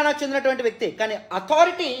 తెలంగాణకు చెందినటువంటి వ్యక్తి. కానీ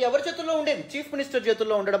అథారిటీ ఎవరి చేతుల్లో ఉండేది? చీఫ్ మినిస్టర్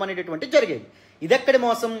చేతుల్లో ఉండడం అనేటటువంటిది జరిగేది. ఇదెక్కడి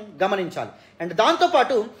మోసం గమనించాలి. అండ్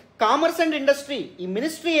దాంతోపాటు కామర్స్ అండ్ ఇండస్ట్రీ, ఈ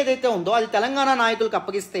మినిస్ట్రీ ఏదైతే ఉందో అది తెలంగాణ నాయకులకు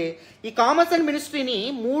అప్పగిస్తే ఈ కామర్స్ అండ్ మినిస్ట్రీని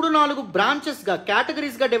 3-4 బ్రాంచెస్గా,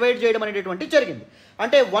 కేటగిరీస్గా డివైడ్ చేయడం అనేటటువంటిది జరిగింది.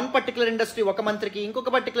 అంటే 1 పర్టికులర్ ఇండస్ట్రీ ఒక మంత్రికి, ఇంకొక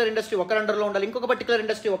పర్టికులర్ ఇండస్ట్రీ ఒక అండర్లో ఉండాలి, ఇంకొక పర్టికులర్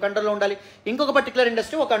ఇండస్ట్రీ ఒక అండర్లో ఉండాలి, ఇంకొక పర్టికులర్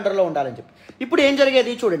ఇండస్ట్రీ ఒక అండర్లో ఉండాలని చెప్పి. ఇప్పుడు ఏం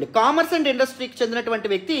జరిగేది చూడండి, కామర్స్ అండ్ ఇండస్ట్రీకి చెందినటువంటి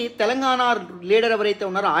వ్యక్తి తెలంగాణ లీడర్ ఎవరైతే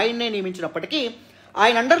ఉన్నారో ఆయన్నే నియమించినప్పటికీ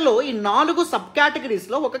ఆయన అండర్లో ఈ 4 సబ్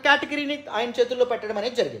కేటగిరీస్లో ఒక కేటగిరీని ఆయన చేతుల్లో పెట్టడం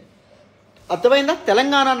అనేది జరిగింది. అర్థమైందా?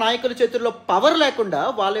 తెలంగాణ నాయకుల చేతుల్లో పవర్ లేకుండా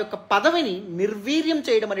వాళ్ళ యొక్క పదవిని నిర్వీర్యం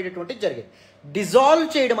చేయడం అనేటటువంటిది జరిగింది, డిజాల్వ్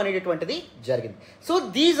చేయడం అనేటటువంటిది జరిగింది. So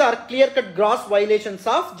these are clear cut gross violations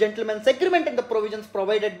of gentlemen's agreement and the provisions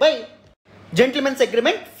provided by gentlemen's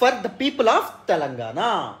agreement for the people of Telangana.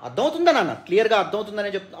 అర్థమవుతుందా నాన్న? క్లియర్గా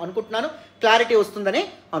అర్థమవుతుందని అనుకుంటున్నాను, క్లారిటీ వస్తుందని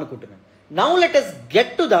అనుకుంటున్నాను. Now let us get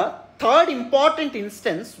to the third important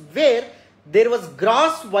instance where there was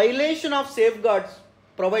gross violation of safeguards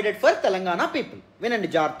provided for Telangana people. వినండి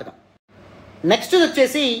జాగ్రత్తగా. Next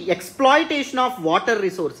వచ్చేసి ఎక్స్ప్లాయిటేషన్ ఆఫ్ వాటర్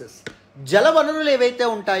రిసోర్సెస్. జల వనరులు ఏవైతే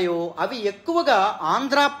ఉంటాయో అవి ఎక్కువగా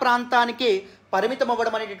ఆంధ్ర ప్రాంతానికే పరిమితం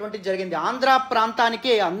అవ్వడం అనేటటువంటిది జరిగింది, ఆంధ్ర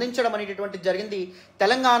ప్రాంతానికే అందించడం అనేటటువంటిది జరిగింది.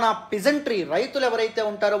 తెలంగాణ పిజంట్రీ, రైతులు ఎవరైతే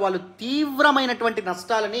ఉంటారో వాళ్ళు తీవ్రమైనటువంటి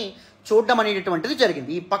నష్టాలని చూడడం అనేటటువంటిది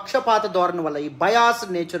జరిగింది ఈ పక్షపాత ధోరణి వల్ల, ఈ బయాస్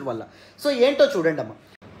నేచర్ వల్ల. సో ఏంటో చూడండి అమ్మ.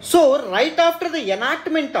 So right after the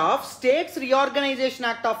enactment of states reorganisation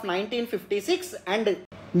act of 1956 and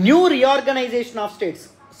new reorganisation of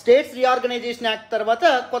states reorganisation act తర్వాత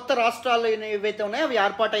కొత్త రాష్ట్రాలు ఏవైతే ఉన్నాయో అవి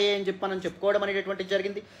ఏర్పాటయ్యాయని చెప్పి మనం చెప్పుకోవడం అనేటటువంటిది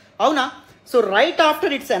జరిగింది, అవునా? So right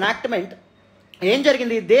after it's enactment ఏం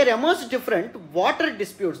జరిగింది? There emerge different water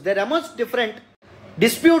disputes, there emerge different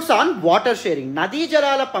disputes on water sharing. నదీ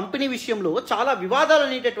జలాల పంపిణీ విషయంలో చాలా వివాదాలు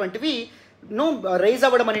అనేటటువంటివి రైజ్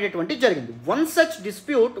అవ్వడం అనేటటువంటిది జరిగింది. One such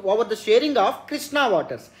dispute over the sharing of Krishna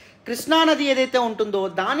waters. Krishna నది ఏదైతే ఉంటుందో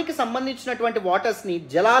దానికి సంబంధించినటువంటి వాటర్స్ని,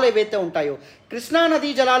 జలాలు ఏవైతే ఉంటాయో కృష్ణా నదీ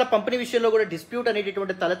జలాల పంపిణీ విషయంలో కూడా డిస్ప్యూట్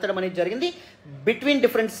అనేటటువంటి తలెత్తడం అనేది జరిగింది between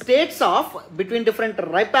different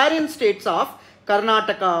రైపారియన్ states of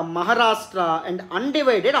Karnataka, Maharashtra and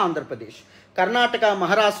undivided Andhra Pradesh. Karnataka,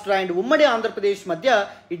 Maharashtra and ఉమ్మడి ఆంధ్రప్రదేశ్ మధ్య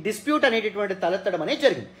ఈ డిస్ప్యూట్ అనేటటువంటి తలెత్తడం అనేది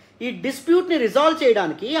జరిగింది. ఈ డిస్ప్యూట్ని రిజాల్వ్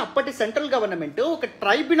చేయడానికి అప్పటి సెంట్రల్ గవర్నమెంట్ ఒక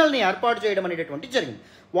ట్రైబ్యునల్ని ఏర్పాటు చేయడం అనేటటువంటి జరిగింది.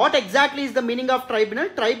 What exactly is the meaning of tribunal?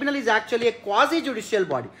 Tribunal is actually A quasi judicial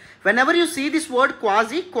body. When ever you see this word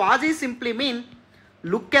quasi simply mean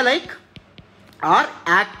look alike are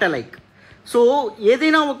act alike. So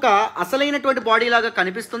ఏదైనా ఒక అసలైనటువంటి body లాగా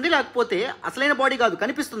కనిపిస్తుంది, లేకపోతే అసలైన బాడీ కాదు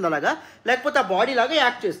కనిపిస్తుంది అలాగా, లేకపోతే ఆ బాడీ లాగా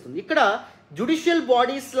యాక్ట్ చేస్తుంది. ఇక్కడ జ్యుడిషియల్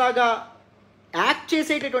బాడీస్ లాగా యాక్ట్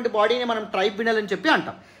చేసేటటువంటి బాడీని మనం ట్రైబ్యునల్ అని చెప్పి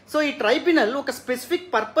అంటాం. సో ఈ ట్రైబ్యునల్ ఒక స్పెసిఫిక్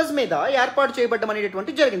పర్పస్ మీద ఏర్పాటు చేయబడ్డం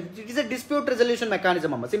అనేటటువంటి జరిగింది. It is a dispute resolution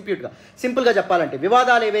mechanism అమ్మ. సింపుల్గా చెప్పాలంటే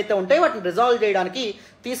వివాదాలు ఏవైతే ఉంటాయో వాటిని రిజాల్వ్ చేయడానికి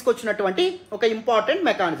తీసుకొచ్చినటువంటి ఒక important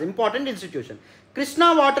mechanism, important institution. Krishna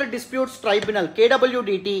water disputes tribunal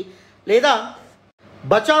KWDT లేదా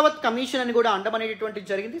బచావత్ కమిషన్ అని కూడా అండమనేటటువంటిది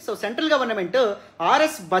జరిగింది. So central government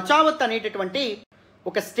RS Bachawat అనేటటువంటి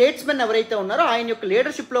ఒక స్టేట్స్మెన్ ఎవరైతే ఉన్నారో ఆయన యొక్క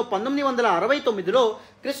లీడర్షిప్లో 1969లో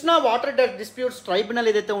కృష్ణా వాటర్ డిస్ప్యూట్స్ ట్రైబ్యునల్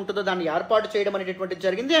ఏదైతే ఉంటుందో దాన్ని ఏర్పాటు చేయడం అనేటటువంటిది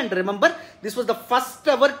జరిగింది. And remember, this was the first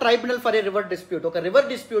ever tribunal for a river dispute. ఒక రివర్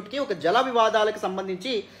డిస్ప్యూట్కి, ఒక జల వివాదాలకు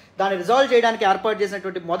సంబంధించి దాన్ని రిజాల్వ్ చేయడానికి ఏర్పాటు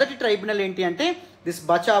చేసినటువంటి మొదటి ట్రైబ్యునల్ ఏంటి అంటే దిస్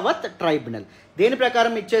బచావత్ ట్రైబ్యునల్. దేని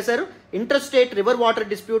ప్రకారం ఇచ్చేశారు? Inter state river water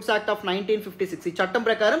disputes act of 1956. ఈ చట్టం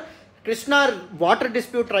ప్రకారం కృష్ణా వాటర్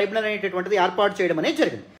డిస్ప్యూట్ ట్రైబ్యునల్ అనేటటువంటిది ఏర్పాటు చేయడం అనేది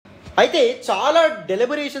జరిగింది. అయితే చాలా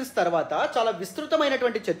డెలిబరేషన్స్ తర్వాత, చాలా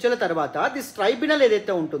విస్తృతమైనటువంటి చర్చల తర్వాత దిస్ ట్రైబ్యునల్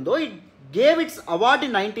ఏదైతే ఉంటుందో it gave it's award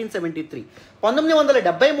in 1973.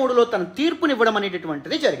 1973లో తన తీర్పునివ్వడం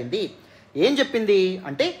అనేటటువంటిది జరిగింది. ఏం చెప్పింది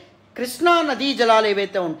అంటే కృష్ణా నదీ జలాలు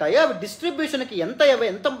ఏవైతే ఉంటాయో అవి డిస్ట్రిబ్యూషన్కి ఎంత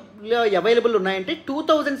అవైలబుల్ ఉన్నాయంటే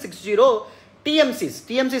 2060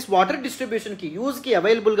 టీఎంసీస్ వాటర్ డిస్ట్రిబ్యూషన్కి యూజ్కి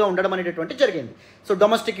అవైలబుల్గా ఉండడం అనేటటువంటి జరిగింది. So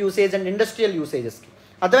domestic usage and industrial యూసేజెస్కి.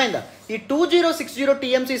 అర్థమైందా? ఈ 2060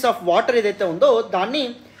 టీఎంసీస్ ఆఫ్ వాటర్ ఏదైతే ఉందో దాన్ని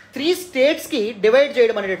 3 స్టేట్స్కి డివైడ్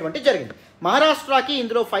చేయడం అనేటటువంటి జరిగింది. మహారాష్ట్రకి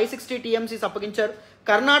ఇందులో 560 టీఎంసీస్ అప్పగించారు,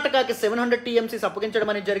 కర్ణాటకకి 700 టీఎంసీస్ అప్పగించడం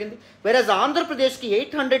అనేది జరిగింది. వేరేజ్ ఆంధ్రప్రదేశ్కి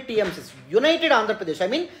 800 TMCs, United Andhra Pradesh,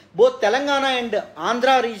 both Telangana and Andhra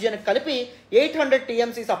region కలిపి 800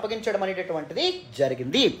 టీఎంసీస్ అప్పగించడం అనేటటువంటిది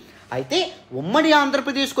జరిగింది. అయితే ఉమ్మడి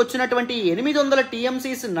ఆంధ్రప్రదేశ్కి వచ్చినటువంటి 800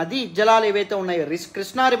 టీఎంసీస్ నదీ జలాలు ఏవైతే ఉన్నాయో,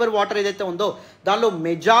 కృష్ణా రివర్ వాటర్ ఏదైతే ఉందో దానిలో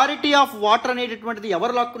మెజారిటీ ఆఫ్ వాటర్ అనేటటువంటిది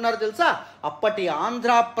ఎవరు లాక్కున్నారో తెలుసా? అప్పటి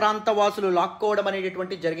ఆంధ్ర ప్రాంత వాసులు లాక్కోవడం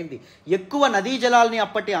అనేటటువంటి జరిగింది. ఎక్కువ నదీ జలాల్ని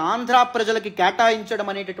అప్పటి ఆంధ్ర ప్రజలకి కేటాయించడం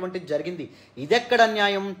అనేటటువంటిది జరిగింది. ఇదెక్కడ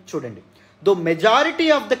న్యాయం? చూడండి. దో majority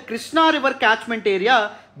of the Krishna river catchment area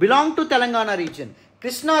belong to Telangana region.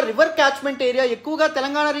 Krishna river catchment area ఎక్కువగా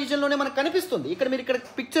తెలంగాణ రీజియన్లోనే మనకు కనిపిస్తుంది. మీరు ఇక్కడ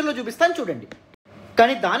పిక్చర్లో చూపిస్తాను చూడండి.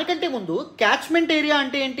 కానీ దానికంటే ముందు క్యాచ్మెంట్ ఏరియా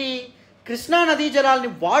అంటే ఏంటి? కృష్ణా నదీ జలాల్ని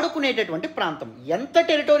వాడుకునేటటువంటి ప్రాంతం. ఎంత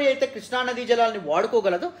టెరిటరీ అయితే కృష్ణా నదీ జలాల్ని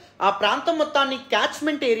వాడుకోగలదో ఆ ప్రాంతం మొత్తాన్ని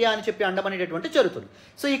క్యాచ్మెంట్ ఏరియా అని చెప్పి అండమనేటటువంటి జరుగుతుంది.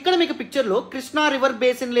 సో ఇక్కడ మీకు పిక్చర్లో కృష్ణా రివర్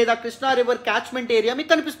బేసిన్ లేదా కృష్ణా రివర్ క్యాచ్మెంట్ ఏరియా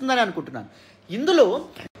మీకు కనిపిస్తుందని అనుకుంటున్నాను. ఇందులో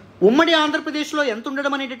ఉమ్మడి ఆంధ్రప్రదేశ్లో ఎంత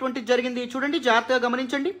ఉండడం అనేటటువంటిది జరిగింది చూడండి, జాగ్రత్తగా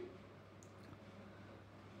గమనించండి.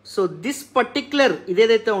 సో దిస్ పర్టిక్యులర్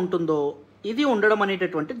ఇదేదైతే ఉంటుందో ఇది ఉండడం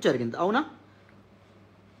అనేటటువంటిది జరిగింది. అవునా?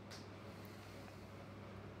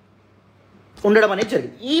 ఉండడం అనేది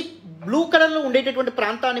జరిగింది. ఈ బ్లూ కలర్లో ఉండేటటువంటి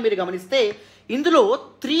ప్రాంతాన్ని మీరు గమనిస్తే ఇందులో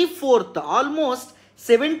 3/4 ఆల్మోస్ట్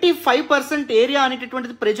 75% ఏరియా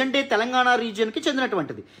అనేటటువంటిది ప్రెజెంట్ డే తెలంగాణ రీజియన్కి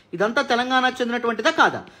చెందినటువంటిది. ఇదంతా తెలంగాణకు చెందినటువంటిదా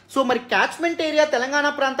కాదా? సో మరి క్యాచ్మెంట్ ఏరియా తెలంగాణ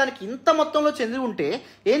ప్రాంతానికి ఇంత మొత్తంలో చెంది ఉంటే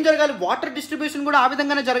ఏం జరగాలి? వాటర్ డిస్ట్రిబ్యూషన్ కూడా ఆ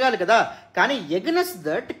విధంగానే జరగాలి కదా. కానీ ఎగనెస్ట్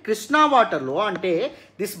దట్ కృష్ణా వాటర్లో అంటే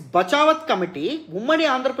దిస్ బచావత్ కమిటీ ఉమ్మడి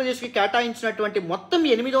ఆంధ్రప్రదేశ్కి కేటాయించినటువంటి మొత్తం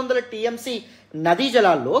 800 టీఎంసీ నదీ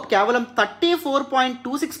జలాల్లో కేవలం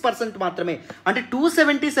 34.26% మాత్రమే, అంటే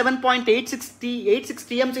 277.86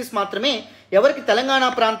 టీఎంసీస్ మాత్రమే ఎవరికి తెలంగాణ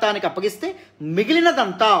ప్రాంతానికి అప్పగిస్తే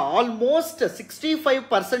మిగిలినదంతా ఆల్మోస్ట్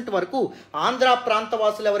 65% వరకు ఆంధ్ర ప్రాంత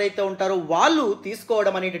వాసులు ఎవరైతే ఉంటారో వాళ్ళు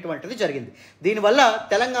తీసుకోవడం అనేటటువంటిది జరిగింది. దీనివల్ల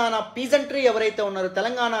తెలంగాణ పీజంట్రీ ఎవరైతే ఉన్నారో,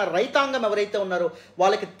 తెలంగాణ రైతాంగం ఎవరైతే ఉన్నారో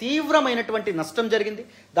వాళ్ళకి తీవ్రమైనటువంటి నష్టం జరిగింది.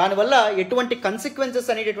 దానివల్ల ఎటువంటి కన్సిక్వెన్సెస్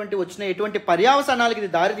అనేటటువంటి వచ్చినాయి, ఎటువంటి పర్యావసానాలకి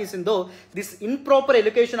ఇది దారి తీసిందో this improper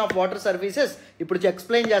education of water services ఇప్పుడు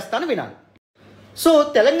ఎక్స్ప్లెయిన్ చేస్తాను, వినాలి. సో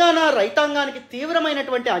తెలంగాణ రైతాంగానికి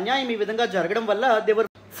తీవ్రమైనటువంటి అన్యాయం ఈ విధంగా జరగడం వల్ల they were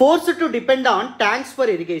forced to depend on tanks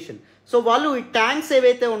for irrigation. So వాళ్ళు ఈ ట్యాంక్స్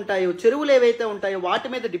ఏవైతే ఉంటాయో, చెరువులు ఏవైతే ఉంటాయో వాటి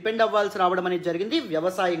మీద డిపెండ్ అవ్వాల్సి రావడం అనేది జరిగింది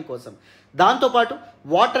వ్యవసాయం కోసం. దాంతోపాటు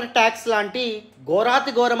వాటర్ ట్యాక్స్ లాంటి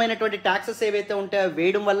ఘోరాతి ఘోరమైనటువంటి ట్యాక్సెస్ ఏవైతే ఉంటాయో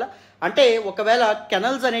వేయడం వల్ల, అంటే ఒకవేళ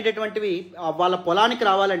కెనల్స్ అనేటటువంటివి వాళ్ళ పొలానికి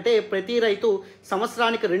రావాలంటే ప్రతి రైతు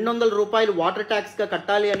సంవత్సరానికి 200 రూపాయలు వాటర్ ట్యాక్స్గా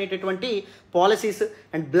కట్టాలి అనేటటువంటి policies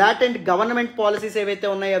and blot and government policies ఏవైతే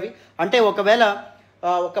ఉన్నాయో అవి, అంటే ఒకవేళ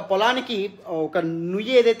ఒక పొలానికి ఒక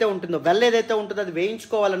నుయ్యి ఏదైతే ఉంటుందో, వెల్ ఏదైతే ఉంటుందో అది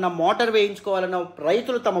వేయించుకోవాలన్నా, మోటార్ వేయించుకోవాలన్నా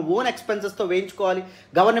రైతులు తమ ఓన్ ఎక్స్పెన్సెస్తో వేయించుకోవాలి.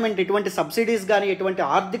 గవర్నమెంట్ ఎటువంటి సబ్సిడీస్ కానీ ఎటువంటి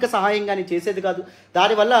ఆర్థిక సహాయం కానీ చేసేది కాదు.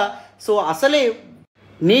 దానివల్ల సో అసలే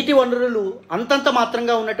నీటి వనరులు అంతంత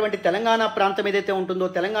మాత్రంగా ఉన్నటువంటి తెలంగాణ ప్రాంతం ఏదైతే ఉంటుందో,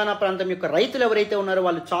 తెలంగాణ ప్రాంతం యొక్క రైతులు ఎవరైతే ఉన్నారో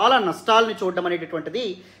వాళ్ళు చాలా నష్టాలను చూడడం అనేటటువంటిది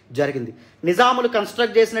జరిగింది. నిజాములు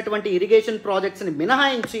కన్స్ట్రక్ట్ చేసినటువంటి ఇరిగేషన్ ప్రాజెక్ట్స్ని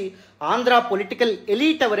మినహాయించి ఆంధ్ర పొలిటికల్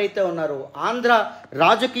ఎలీట్ ఎవరైతే ఉన్నారో, ఆంధ్ర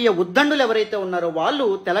రాజకీయ ఉద్దండులు ఎవరైతే ఉన్నారో వాళ్ళు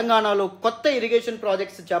తెలంగాణలో కొత్త ఇరిగేషన్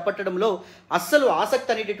ప్రాజెక్ట్స్ చేపట్టడంలో అస్సలు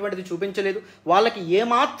ఆసక్తి అనేటటువంటిది చూపించలేదు. వాళ్ళకి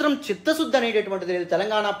ఏమాత్రం చిత్తశుద్ధి అనేటటువంటిది లేదు.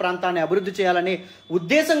 తెలంగాణ ప్రాంతాన్ని అభివృద్ధి చేయాలనే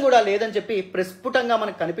ఉద్దేశం కూడా లేదని చెప్పి ప్రస్ఫుటంగా మనకు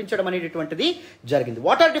కనిపించడం అనేటటువంటిది జరిగింది.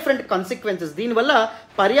 What are different consequences? దీనివల్ల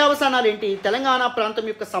పర్యావసానాలు ఏంటి? తెలంగాణ ప్రాంతం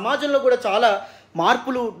యొక్క సమాజంలో కూడా చాలా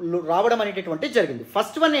మార్పులు రావడం అనేటటువంటి జరిగింది.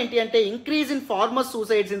 ఫస్ట్ వన్ ఏంటి అంటే increase in farmers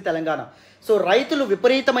suicides in Telangana. So రైతులు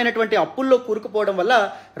విపరీతమైనటువంటి అప్పుల్లో కూరుకుపోవడం వల్ల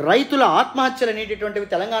రైతుల ఆత్మహత్యలు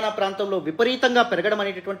అనేటటువంటివి తెలంగాణ ప్రాంతంలో విపరీతంగా పెరగడం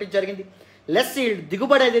అనేటటువంటిది జరిగింది. లెస్ ఈల్డ్,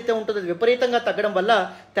 దిగుబడి ఏదైతే ఉంటుందో అది విపరీతంగా తగ్గడం వల్ల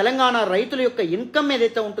తెలంగాణ రైతుల యొక్క ఇన్కమ్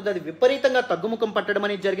ఏదైతే ఉంటుందో అది విపరీతంగా తగ్గుముఖం పట్టడం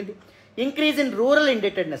అనేది జరిగింది. Increase in rural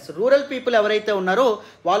indebtedness, rural people ఎవరైతే ఉన్నారో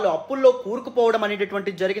వాళ్ళు అప్పుల్లో కూరుకుపోవడం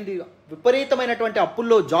అనేటటువంటిది జరిగింది, విపరీతమైనటువంటి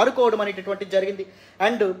అప్పుల్లో జారుకోవడం అనేటటువంటిది జరిగింది.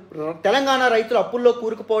 అండ్ తెలంగాణ రైతులు అప్పుల్లో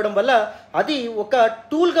కూరుకుపోవడం వల్ల అది ఒక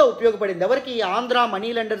టూల్గా ఉపయోగపడింది. ఎవరికి? ఆంధ్ర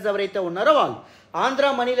మనీ లెండర్స్ ఎవరైతే ఉన్నారో వాళ్ళు. Andhra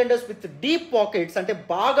money lenders with deep pockets, అంటే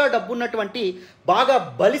బాగా డబ్బున్నటువంటి, బాగా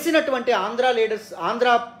బలిసినటువంటి ఆంధ్ర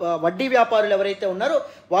వడ్డీ వ్యాపారులు ఎవరైతే ఉన్నారో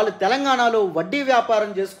వాళ్ళు తెలంగాణలో వడ్డీ వ్యాపారం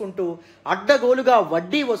చేసుకుంటూ అడ్డగోలుగా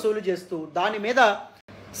వడ్డీ వసూలు చేస్తూ దాని మీద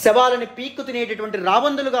శవాలని పీక్కు తినేటటువంటి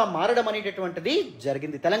రాబందులుగా మారడం అనేటటువంటిది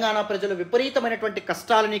జరిగింది. తెలంగాణ ప్రజలు విపరీతమైనటువంటి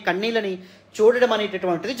కష్టాలని, కన్నీళ్ళని చూడడం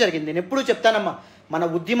అనేటటువంటిది జరిగింది. నేను ఎప్పుడూ చెప్తానమ్మా, మన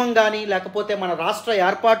ఉద్యమం కానీ, లేకపోతే మన రాష్ట్ర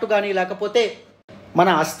ఏర్పాటు కానీ, లేకపోతే మన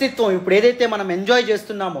అస్తిత్వం ఇప్పుడు ఏదైతే మనం ఎంజాయ్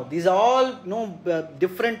చేస్తున్నామో, these all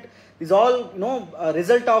different, these all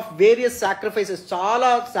result of various sacrifices, చాలా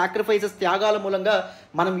సాక్రిఫైసెస్, త్యాగాల మూలంగా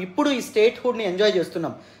మనం ఇప్పుడు ఈ స్టేట్హుడ్ని ఎంజాయ్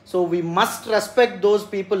చేస్తున్నాం. So we must respect those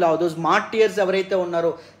people, those martyrs ఎవరైతే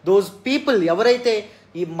ఉన్నారో, దోస్ పీపుల్ ఎవరైతే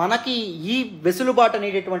మనకి ఈ వెసులుబాటు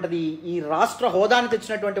అనేటటువంటిది, ఈ రాష్ట్ర హోదాని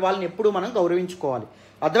తెచ్చినటువంటి వాళ్ళని ఎప్పుడు మనం గౌరవించుకోవాలి.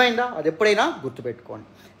 అర్థమైందా? అది ఎప్పుడైనా గుర్తుపెట్టుకోండి.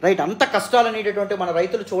 రైట్, అంత కష్టాలు అనేటటువంటి మన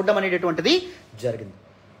రైతులు చూడడం అనేటటువంటిది జరిగింది.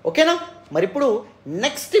 ఓకేనా? మరి ఇప్పుడు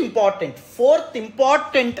next important, fourth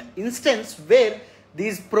important instance wear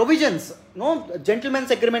these provisions,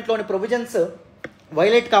 gentlemen's అగ్రిమెంట్లోని provisions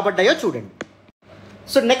violate కాబడ్డాయో చూడండి.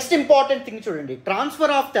 సో నెక్స్ట్ ఇంపార్టెంట్ థింగ్ చూడండి,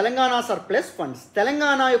 transfer of Telangana surplus funds.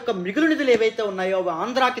 Telangana యొక్క మిగులు నిధులు ఏవైతే ఉన్నాయో అవి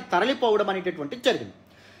ఆంధ్రాకి తరలిపోవడం అనేటటువంటిది జరిగింది.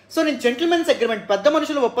 సో నేను జెంటిల్మెన్స్ అగ్రిమెంట్, పెద్ద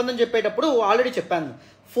మనుషుల ఒప్పందం చెప్పేటప్పుడు ఆల్రెడీ చెప్పాను,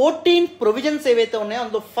 14 ప్రొవిజన్స్ ఏవైతే ఉన్నాయో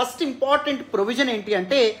అందులో ఫస్ట్ ఇంపార్టెంట్ ప్రొవిజన్ ఏంటి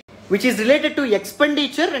అంటే which is related to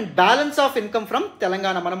expenditure and balance of income from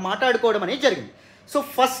Telangana. మనం మాట్లాడుకోవడం అనేది జరిగింది. So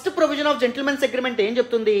first provision of gentlemen's agreement ఏం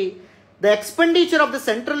చెప్తుంది? The expenditure of the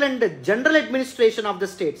central and general administration of the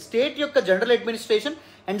state యొక్క general administration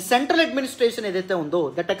and central administration ఏదైతే ఉందో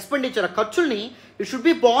that expenditure, ఆ ఖర్చుల్ని it should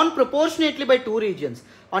be born proportionately by 2 regions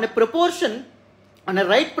on a proportion, on a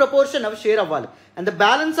right proportion of share అవ్వాలి. And the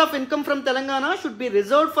balance of income from Telangana should be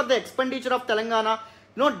reserved for the expenditure of Telangana,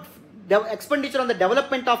 expenditure on the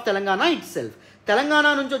development of Telangana itself. Telangana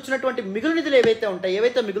నుంచి వచ్చినటువంటి మిగులు నిధులు ఏవైతే ఉంటాయో,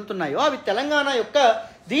 ఏవైతే మిగులుతున్నాయో అవి తెలంగాణ యొక్క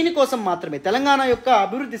దీనికోసం మాత్రమే, తెలంగాణ యొక్క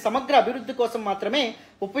అభివృద్ధి, సమగ్ర అభివృద్ధి కోసం మాత్రమే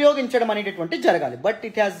ఉపయోగించడం అనేటటువంటి జరగాలి. But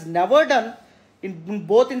it has never done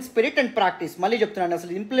both in spirit and practice. మళ్ళీ చెప్తున్నాను,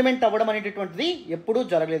 అసలు ఇంప్లిమెంట్ అవ్వడం అనేటటువంటిది ఎప్పుడూ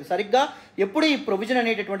జరగలేదు, సరిగ్గా ఎప్పుడు ఈ ప్రొవిజన్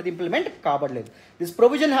అనేటటువంటిది implement కాబడలేదు. This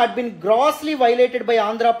provision had been grossly violated by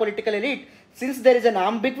Andhra political elite since there is an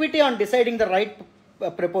ambiguity on deciding the right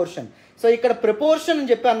proportion. So ఇక్కడ ప్రపోర్షన్ అని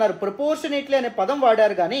చెప్పి అన్నారు, ప్రపోర్షనేట్లీ అనే పదం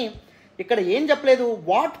వాడారు, కానీ ఇక్కడ ఏం చెప్పలేదు.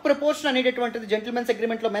 వాట్ ప్రపోర్షన్ అనేటటువంటిది జెంటిల్మెన్స్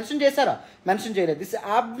అగ్రిమెంట్లో మెన్షన్ చేశారా? మెన్షన్ చేయలేదు. This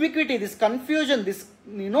ambiguity, this confusion, this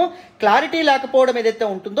clarity లేకపోవడం ఏదైతే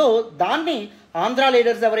ఉంటుందో దాన్ని ఆంధ్ర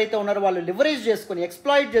లీడర్స్ ఎవరైతే ఉన్నారో వాళ్ళు లివరేజ్ చేసుకొని,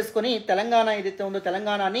 ఎక్స్ప్లాయిట్ చేసుకొని తెలంగాణ ఏదైతే ఉందో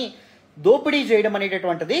తెలంగాణని దోపిడీ చేయడం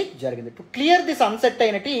అనేటటువంటిది జరిగింది. టు క్లియర్ దిస్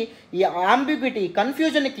అన్సర్టైనిటీ, ఈ అంబిగ్విటీ,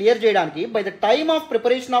 కన్ఫ్యూజన్ని క్లియర్ చేయడానికి by the time of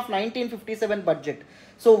preparation of 1957 budget.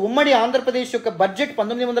 So ఉమ్మడి ఆంధ్రప్రదేశ్ యొక్క బడ్జెట్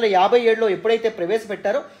 1957లో ఎప్పుడైతే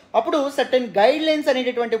ప్రవేశపెట్టారో అప్పుడు సర్టెన్ గైడ్ లైన్స్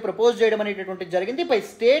అనేటటువంటి ప్రపోజ్ చేయడం అనేటటువంటిది జరిగింది by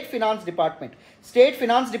state finance department. State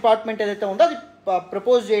finance department ఏదైతే ఉందో అది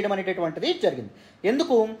ప్రపోజ్ చేయడం అనేటటువంటిది జరిగింది.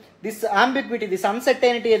 ఎందుకు? దిస్ అంబిగ్విటీ, దిస్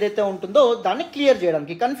అన్సర్టైనిటీ ఏదైతే ఉంటుందో దాన్ని క్లియర్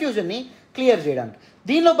చేయడానికి, కన్ఫ్యూజన్ని క్లియర్ చేయడానికి.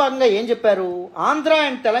 దీనిలో భాగంగా ఏం చెప్పారు? Andhra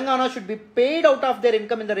and Telangana should be paid out of their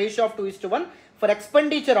income in the ratio of 2:1 for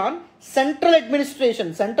expenditure on central administration.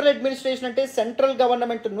 Central administration అంటే సెంట్రల్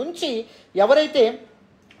గవర్నమెంట్ నుంచి ఎవరైతే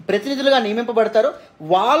ప్రతినిధులుగా నియమింపబడతారో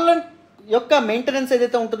వాళ్ళ యొక్క మెయింటెనెన్స్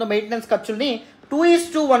ఏదైతే ఉంటుందో మెయింటెనెన్స్ ఖర్చుల్ని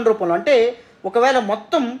 2:1 రూపంలో, అంటే ఒకవేళ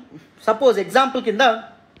మొత్తం సపోజ్ ఎగ్జాంపుల్ కింద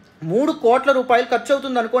 3 కోట్ల రూపాయలు ఖర్చు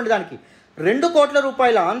అవుతుంది అనుకోండి, దానికి 2 కోట్ల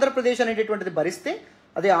రూపాయలు ఆంధ్రప్రదేశ్ అనేటటువంటిది భరిస్తే,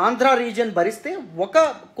 అదే ఆంధ్ర రీజియన్ భరిస్తే 1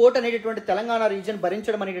 కోటి అనేటటువంటి తెలంగాణ రీజియన్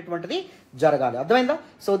భరించడం అనేటటువంటిది జరగాలి. అర్థమైందా?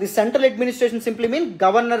 So the central administration simply mean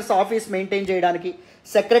governors office maintain చేయడానికి,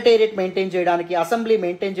 సెక్రటేరియట్ మెయింటైన్ చేయడానికి, అసెంబ్లీ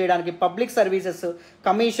మెయింటైన్ చేయడానికి, public services,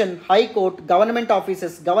 commission, high court, government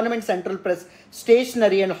offices, government central press,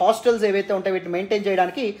 stationery and hostels ఏవైతే ఉంటాయో వీటిని మెయింటైన్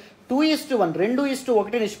చేయడానికి 2:1,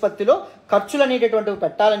 2:1 నిష్పత్తిలో ఖర్చులు అనేటటువంటివి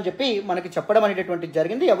పెట్టాలని చెప్పి మనకి చెప్పడం అనేటటువంటిది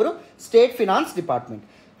జరిగింది. ఎవరు? State finance department.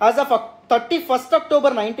 As of 31st October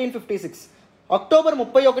 1956, October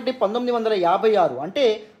 31, 1956 అంటే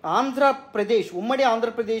ఆంధ్రప్రదేశ్ ఉమ్మడి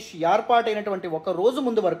ఆంధ్రప్రదేశ్ ఏర్పాటైనటువంటి ఒక రోజు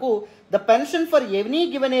ముందు వరకు the pension for any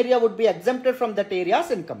given area would be exempted from that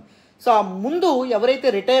areas income. So ఆ ముందు ఎవరైతే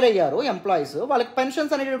రిటైర్ అయ్యారో ఎంప్లాయీస్ వాళ్ళకి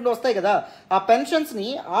పెన్షన్స్ అనేటువంటి వస్తాయి కదా, ఆ పెన్షన్స్ని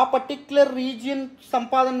ఆ పర్టిక్యులర్ రీజియన్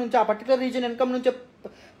సంపాదన నుంచి ఆ పర్టిక్యులర్ రీజియన్ ఇన్కమ్ నుంచి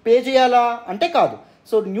పే చేయాలా అంటే కాదు.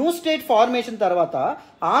 సో న్యూ స్టేట్ ఫార్మేషన్ తర్వాత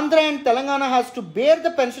Andhra and Telangana has to bear the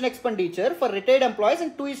pension expenditure for retired employees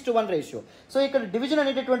in 2:1 ratio. So ఇక్కడ డివిజన్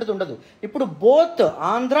అనేటటువంటిది ఉండదు. ఇప్పుడు బోత్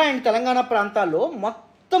ఆంధ్ర అండ్ తెలంగాణ ప్రాంతాల్లో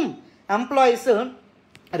మొత్తం ఎంప్లాయీస్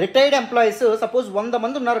రిటైర్డ్ ఎంప్లాయీస్ సపోజ్ 100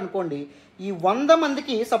 మంది ఉన్నారనుకోండి, ఈ 100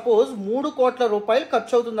 మందికి సపోజ్ 3 కోట్ల రూపాయలు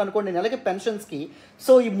ఖర్చు అవుతుంది అనుకోండి నెలకి పెన్షన్స్కి.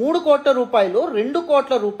 సో ఈ 3 కోట్ల రూపాయలు 2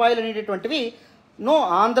 కోట్ల రూపాయలు అనేటటువంటివి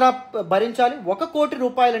ఆంధ్ర భరించాలి, 1 కోటి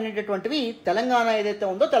రూపాయలు అనేటటువంటివి తెలంగాణ ఏదైతే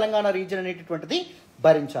ఉందో తెలంగాణ రీజియన్ అనేటటువంటిది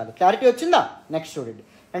భరించాలి. క్లారిటీ వచ్చిందా? నెక్స్ట్ చూడండి.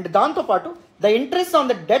 అండ్ దాంతోపాటు the interest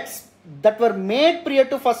on the debts that were made prior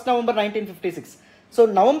to 1 November 1956. So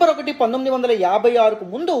November 1, 1956కు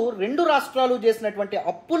ముందు 2 రాష్ట్రాలు చేసినటువంటి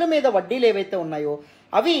అప్పుల మీద వడ్డీలు ఏవైతే ఉన్నాయో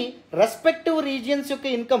అవి రెస్పెక్టివ్ రీజియన్స్ యొక్క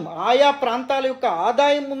ఇన్కమ్ ఆయా ప్రాంతాల యొక్క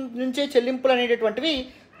ఆదాయం నుంచే చెల్లింపులు అనేటటువంటివి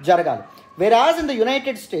జరగాలి. Whereas in the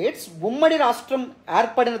United states ఉమ్మడి రాష్ట్రం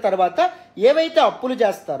ఏర్పడిన తర్వాత ఏవైతే అప్పులు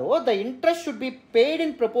చేస్తారో the interest should be paid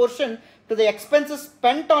in proportion to the expenses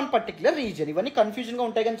spent on particular region. ఇవన్నీ కన్ఫ్యూజన్గా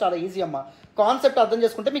ఉంటాయి కానీ చాలా ఈజీ అమ్మా, కాన్సెప్ట్ అర్థం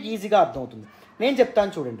చేసుకుంటే మీకు ఈజీగా అర్థమవుతుంది. నేను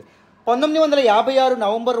చెప్తాను చూడండి. 1956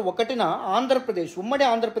 నవంబర్ 1న ఆంధ్రప్రదేశ్ ఉమ్మడి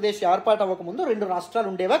ఆంధ్రప్రదేశ్ ఏర్పాటు అవ్వకముందు 2 రాష్ట్రాలు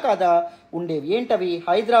ఉండేవా కాదా? ఉండేవి. ఏంటవి?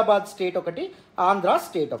 హైదరాబాద్ స్టేట్ ఒకటి, ఆంధ్ర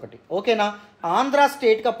స్టేట్ ఒకటి. ఓకేనా? ఆంధ్ర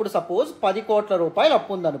స్టేట్కి అప్పుడు సపోజ్ 10 కోట్ల రూపాయలు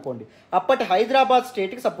అప్పు ఉందనుకోండి, అప్పటి హైదరాబాద్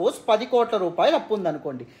స్టేట్కి సపోజ్ 10 కోట్ల రూపాయలు అప్పు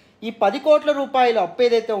ఉందనుకోండి. ఈ 10 కోట్ల రూపాయల అప్పు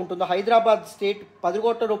ఏదైతే ఉంటుందో హైదరాబాద్ స్టేట్ 10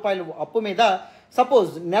 కోట్ల రూపాయలు అప్పు మీద సపోజ్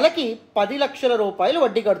నెలకి 10 లక్షల రూపాయలు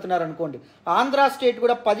వడ్డీ కడుతున్నారు అనుకోండి, ఆంధ్ర స్టేట్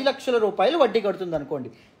కూడా 10 లక్షల రూపాయలు వడ్డీ కడుతుంది అనుకోండి.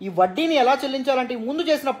 ఈ వడ్డీని ఎలా చెల్లించాలంటే ముందు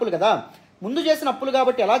చేసిన అప్పులు కదా, ముందు చేసిన అప్పులు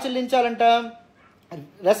కాబట్టి ఎలా చెల్లించాలంట?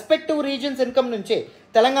 రెస్పెక్టివ్ రీజియన్స్ ఇన్కమ్ నుంచే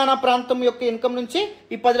తెలంగాణ ప్రాంతం యొక్క ఇన్కమ్ నుంచి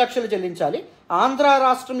ఈ 10 లక్షలు చెల్లించాలి, ఆంధ్ర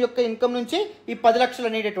రాష్ట్రం యొక్క ఇన్కమ్ నుంచి ఈ 10 లక్షలు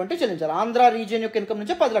అనేటటువంటి చెల్లించాలి, ఆంధ్ర రీజియన్ యొక్క ఇన్కమ్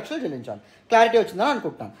నుంచి 10 లక్షలు చెల్లించాలి. క్లారిటీ వచ్చిందని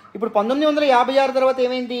అనుకుంటున్నాను. ఇప్పుడు 1956 తర్వాత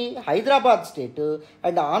ఏమైంది? Hyderabad state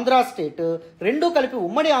and Andhra state రెండూ కలిపి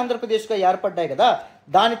ఉమ్మడి ఆంధ్రప్రదేశ్గా ఏర్పడ్డాయి కదా.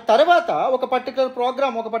 దాని తర్వాత ఒక పర్టికులర్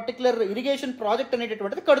ప్రోగ్రామ్, ఒక పర్టికులర్ ఇరిగేషన్ ప్రాజెక్ట్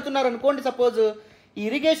అనేటటువంటిది కడుతున్నారు అనుకోండి. సపోజ్ ఈ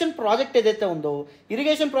ఇరిగేషన్ ప్రాజెక్ట్ ఏదైతే ఉందో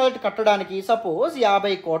ఇరిగేషన్ ప్రాజెక్ట్ కట్టడానికి సపోజ్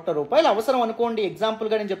 50 కోట్ల రూపాయలు అవసరం అనుకోండి.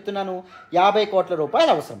 ఎగ్జాంపుల్గా నేను చెప్తున్నాను, 50 కోట్ల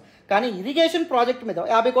రూపాయలు అవసరం. కానీ ఇరిగేషన్ ప్రాజెక్ట్ మీద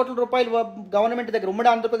 50 కోట్ల రూపాయలు గవర్నమెంట్ దగ్గర ఉమ్మడి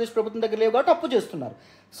ఆంధ్రప్రదేశ్ ప్రభుత్వం దగ్గర లేవు కాబట్టి అప్పు చేస్తున్నారు.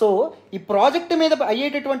 సో ఈ ప్రాజెక్ట్ మీద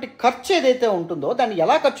అయ్యేటటువంటి ఖర్చు ఏదైతే ఉంటుందో దాన్ని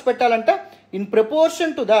ఎలా ఖర్చు పెట్టాలంటే in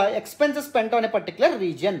proportion to the expenses spent on a particular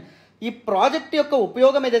region. ఈ ప్రాజెక్ట్ యొక్క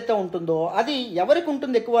ఉపయోగం ఏదైతే ఉంటుందో అది ఎవరికి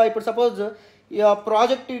ఉంటుంది ఎక్కువ? ఇప్పుడు సపోజ్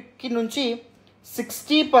ప్రాజెక్ట్కి నుంచి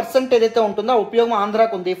 60% ఏదైతే ఉంటుందో ఆ ఉపయోగం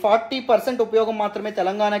ఆంధ్రాకు ఉంది, 40% ఉపయోగం మాత్రమే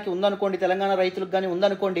తెలంగాణకి ఉందనుకోండి, తెలంగాణ రైతులకు కానీ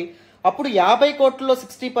ఉందనుకోండి. అప్పుడు 50 కోట్లలో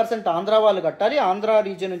 60% ఆంధ్ర వాళ్ళు కట్టాలి, ఆంధ్ర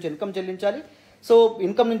రీజియన్ నుంచి ఇన్కమ్ చెల్లించాలి. సో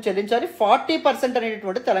ఇన్కమ్ నుంచి చెల్లించాలి, 40%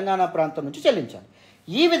 అనేటువంటి తెలంగాణ ప్రాంతం నుంచి చెల్లించాలి.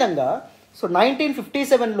 ఈ విధంగా సో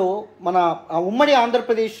 1957లో మన ఉమ్మడి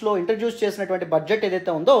ఆంధ్రప్రదేశ్లో ఇంట్రడ్యూస్ చేసినటువంటి బడ్జెట్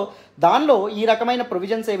ఏదైతే ఉందో దానిలో ఈ రకమైన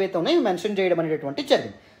ప్రొవిజన్స్ ఏవైతే ఉన్నాయో మెన్షన్ చేయడం అనేటటువంటి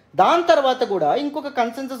జరిగింది. దాని తర్వాత కూడా ఇంకొక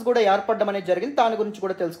కన్సెన్సస్ కూడా ఏర్పడడం అనేది జరిగింది. దాని గురించి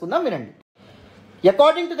కూడా తెలుసుకుందాం, వినండి.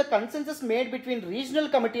 According to the consensus made between regional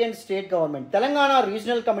committee and state government, Telangana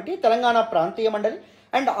regional committee, Telangana ప్రాంతీయ మండలి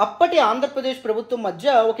అండ్ అప్పటి ఆంధ్రప్రదేశ్ ప్రభుత్వం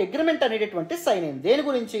మధ్య ఒక అగ్రిమెంట్ అనేటటువంటి సైన్ అయింది. దేని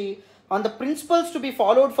గురించి? On the principles to be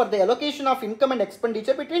followed for the allocation of income and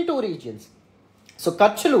expenditure between 2 regions. So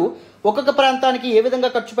ఖర్చులు ఒక్కొక్క ప్రాంతానికి ఏ విధంగా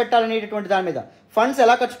ఖర్చు పెట్టాలనేటటువంటి దాని మీద, ఫండ్స్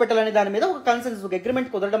ఎలా ఖర్చు పెట్టాలనే దాని మీద ఒక కన్సెన్సస్, ఒక అగ్రిమెంట్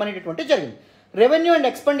కుదరడం అనేటటువంటి జరిగింది. Revenue and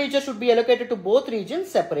expenditure should be allocated to both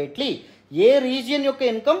regions separately. A region యొక్క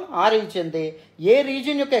ఇన్కమ్ ఆ రీజియన్దే, ఏ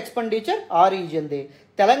రీజియన్ యొక్క ఎక్స్పెండిచర్ ఆ రీజియన్దే.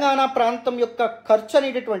 తెలంగాణ ప్రాంతం యొక్క ఖర్చు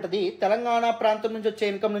అనేటటువంటిది తెలంగాణ ప్రాంతం నుంచి వచ్చే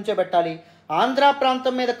ఇన్కమ్ నుంచే పెట్టాలి, ఆంధ్ర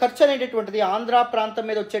ప్రాంతం మీద ఖర్చు అనేటటువంటిది ఆంధ్ర ప్రాంతం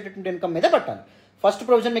మీద వచ్చేటటువంటి ఇన్కమ్ మీద పెట్టాలి. ఫస్ట్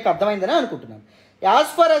ప్రొవిజన్ మీకు అర్థమైందని అనుకుంటున్నాను.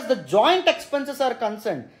 As far as the joint expenses are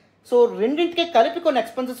concern, so రెండింటికి కలిపి కొన్ని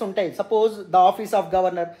ఎక్స్పెన్సెస్ ఉంటాయి. Suppose the office of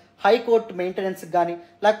governor, high court maintenance కానీ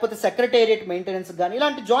లేకపోతే సెక్రటేరియట్ మెయింటెనెన్స్ కానీ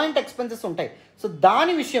ఇలాంటి జాయింట్ ఎక్స్పెన్సెస్ ఉంటాయి. సో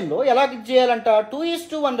దాని విషయంలో ఎలా చేయాలంట?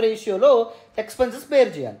 2:1 రేషియోలో ఎక్స్పెన్సెస్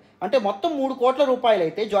బేర్ చేయాలి. అంటే మొత్తం 3 కోట్ల రూపాయలు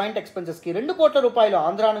అయితే జాయింట్ ఎక్స్పెన్సెస్కి 2 కోట్ల రూపాయలు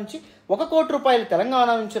ఆంధ్ర నుంచి, 1 కోటి రూపాయలు తెలంగాణ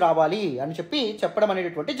నుంచి రావాలి అని చెప్పడం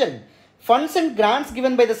అనేటటువంటి జరిగింది. Funds and grants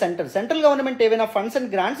given by the central government ఏవైనా ఫండ్స్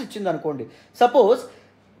అండ్ గ్రాంట్స్ ఇచ్చింది అనుకోండి, సపోజ్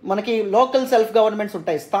మనకి లోకల్ సెల్ఫ్ గవర్నమెంట్స్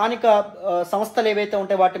ఉంటాయి, స్థానిక సంస్థలు ఏవైతే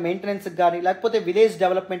ఉంటాయి వాటి మెయింటెనెన్స్కి కానీ, లేకపోతే విలేజ్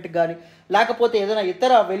డెవలప్మెంట్కి కానీ, లేకపోతే ఏదైనా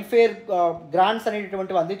ఇతర వెల్ఫేర్ గ్రాంట్స్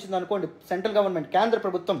అనేటటువంటివి అందించింది అనుకోండి సెంట్రల్ గవర్నమెంట్, కేంద్ర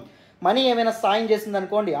ప్రభుత్వం మనీ ఏమైనా సాయం చేసింది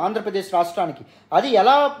అనుకోండి ఆంధ్రప్రదేశ్ రాష్ట్రానికి, అది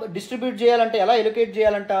ఎలా డిస్ట్రిబ్యూట్ చేయాలంటే, ఎలా ఎలొకేట్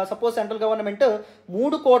చేయాలంట, సపోజ్ సెంట్రల్ గవర్నమెంట్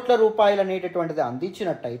 3 కోట్ల రూపాయలు అనేటటువంటిది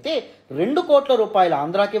అందించినట్టయితే 2 కోట్ల రూపాయలు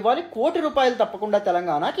ఆంధ్రాకి ఇవ్వాలి, 1 కోటి రూపాయలు తప్పకుండా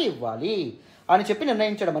తెలంగాణకి ఇవ్వాలి అని చెప్పి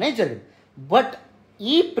నిర్ణయించడం అనేది జరిగింది. బట్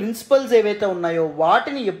ఈ ప్రిన్సిపల్స్ ఏవైతే ఉన్నాయో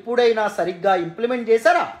వాటిని ఎప్పుడైనా సరిగ్గా ఇంప్లిమెంట్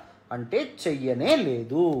చేశారా అంటే చెయ్యనే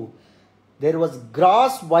లేదు. There was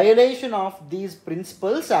gross violation of these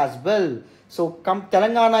principles as well. So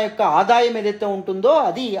Telangana యొక్క ఆదాయం ఏదైతే ఉంటుందో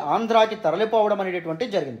అది ఆంధ్రాకి తరలిపోవడం అనేటటువంటి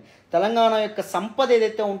జరిగింది. తెలంగాణ యొక్క సంపద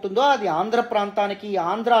ఏదైతే ఉంటుందో అది ఆంధ్ర ప్రాంతానికి,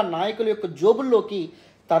 ఆంధ్ర నాయకుల యొక్క జోబుల్లోకి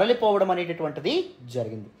తరలిపోవడం అనేటటువంటిది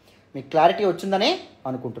జరిగింది. మీకు క్లారిటీ వచ్చిందనే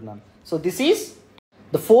అనుకుంటున్నాను. So this is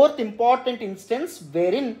the fourth important instance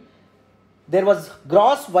wherein there was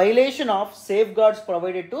gross violation of safeguards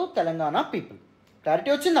provided to Telangana people. Clarity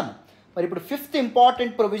వచ్చిందమ్మా. మరి ఇప్పుడు ఫిఫ్త్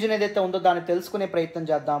ఇంపార్టెంట్ ప్రొవిజన్ ఏదైతే ఉందో దాన్ని తెలుసుకునే ప్రయత్నం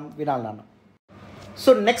చేద్దాం, వినాలి నాన్న. సో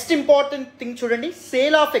నెక్స్ట్ ఇంపార్టెంట్ థింగ్ చూడండి,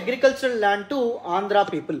 sale of agricultural land to Andhra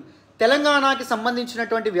people. తెలంగాణకి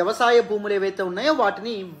సంబంధించినటువంటి వ్యవసాయ భూములు ఏవైతే ఉన్నాయో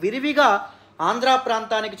వాటిని విరివిగా ఆంధ్ర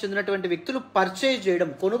ప్రాంతానికి చెందినటువంటి వ్యక్తులు పర్చేజ్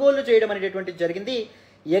చేయడం, కొనుగోలు చేయడం అనేటటువంటి జరిగింది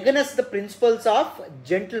against the principles of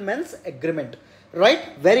gentleman's agreement. Right,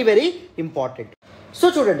 very very important. So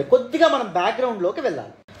చూడండి, కొద్దిగా మనం బ్యాక్గ్రౌండ్లోకి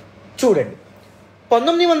వెళ్ళాలి. చూడండి,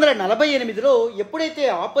 1948లో ఎప్పుడైతే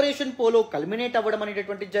ఆపరేషన్ పోలో కల్మినేట్ అవ్వడం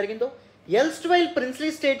అనేటటువంటిది జరిగిందో, ఎల్స్ట్వైల్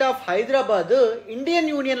princely state of Hyderabad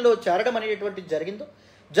Indian యూనియన్లో చేరడం అనేటటువంటిది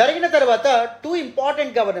జరిగిన తర్వాత 2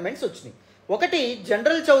 ఇంపార్టెంట్ గవర్నమెంట్స్ వచ్చినాయి. ఒకటి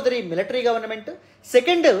general Chowdary military government,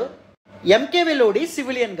 second MK Vellodi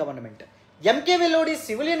civilian government. MK Vellodi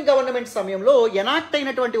civilian government సమయంలో ఎనాక్ట్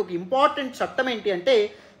అయినటువంటి ఒక ఇంపార్టెంట్ చట్టం ఏంటి అంటే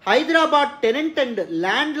Hyderabad tenant and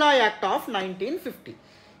land law act of 1950.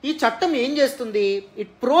 ఈ చట్టం ఏం చేస్తుంది?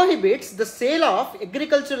 It ప్రోహిబిట్స్ the sale of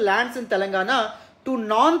agriculture lands in Telangana to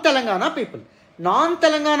non Telangana people. Non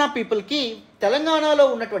Telangana పీపుల్కి తెలంగాణలో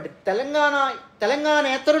ఉన్నటువంటి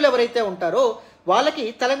తెలంగాణేతరులు ఎవరైతే ఉంటారో వాళ్ళకి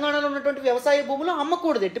తెలంగాణలో ఉన్నటువంటి వ్యవసాయ భూములు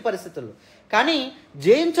అమ్మకూడదు ఎట్టి పరిస్థితుల్లో. కానీ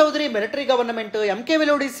JN Chowdary military government, MK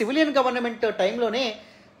Vellodi civilian government టైంలోనే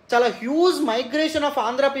చాలా huge migration of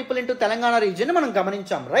Andhra people into Telangana region మనం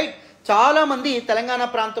గమనించాం. రైట్, చాలా మంది తెలంగాణ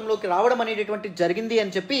ప్రాంతంలోకి రావడం అనేటటువంటి జరిగింది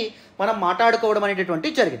అని చెప్పి మనం మాట్లాడుకోవడం అనేటటువంటి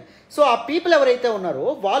జరిగింది. సో ఆ పీపుల్ ఎవరైతే ఉన్నారో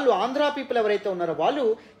వాళ్ళు, ఆంధ్ర పీపుల్ ఎవరైతే ఉన్నారో వాళ్ళు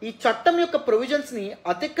ఈ చట్టం యొక్క ప్రొవిజన్స్ని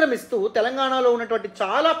అతిక్రమిస్తూ తెలంగాణలో ఉన్నటువంటి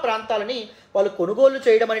చాలా ప్రాంతాలని వాళ్ళు కొనుగోలు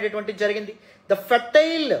చేయడం అనేటటువంటి జరిగింది. ద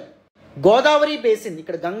ఫెర్టైల్ గోదావరి బేసిన్,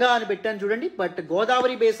 ఇక్కడ గంగా అని పెట్టాను చూడండి, బట్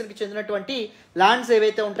గోదావరి బేసిన్కి చెందినటువంటి ల్యాండ్స్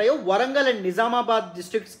ఏవైతే ఉంటాయో వరంగల్ అండ్ నిజామాబాద్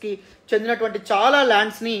డిస్ట్రిక్ట్స్కి చెందినటువంటి చాలా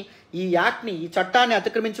ల్యాండ్స్ని ఈ యాక్ట్ని, ఈ చట్టాన్ని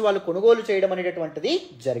అతిక్రమించి వాళ్ళు కొనుగోలు చేయడం అనేటటువంటిది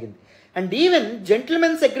జరిగింది. And even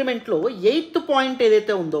gentlemen's అగ్రిమెంట్లో 8th point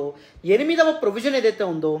ఏదైతే ఉందో, 8వ ప్రొవిజన్ ఏదైతే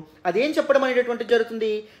ఉందో అదేం చెప్పడం అనేటటువంటి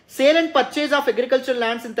జరుగుతుంది? Sale and purchase of agriculture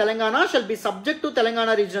lands in Telangana shall be subject to Telangana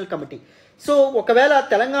regional committee. So ఒకవేళ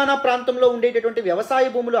తెలంగాణ ప్రాంతంలో ఉండేటటువంటి వ్యవసాయ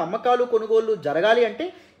భూములు అమ్మకాలు కొనుగోలు జరగాలి అంటే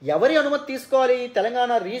ఎవరి అనుమతి తీసుకోవాలి?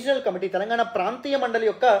 తెలంగాణ రీజనల్ కమిటీ, తెలంగాణ ప్రాంతీయ మండలి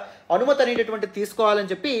యొక్క అనుమతి అనేటటువంటి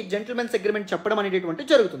తీసుకోవాలని చెప్పి జెంటిల్మెన్స్ అగ్రిమెంట్ చెప్పడం అనేటటువంటి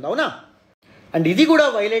జరుగుతుంది. అవునా? అండ్ ఇది కూడా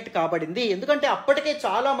వైలేట్ కాబడింది. ఎందుకంటే అప్పటికే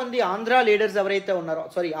చాలా మంది ఆంధ్ర లీడర్స్ ఎవరైతే ఉన్నారో,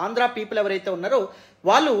 ఆంధ్ర పీపుల్ ఎవరైతే ఉన్నారో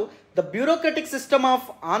వాళ్ళు the bureaucratic system of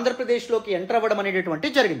ఆంధ్రప్రదేశ్లోకి enter అవ్వడం అనేటటువంటి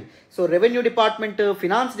జరిగింది. So revenue department,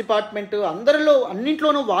 finance department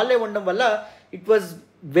అన్నింట్లోనూ వాళ్ళే ఉండడం వల్ల it was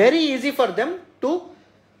very easy for them to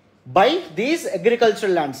buy these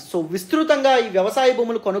agricultural lands. So విస్తృతంగా ఈ వ్యవసాయ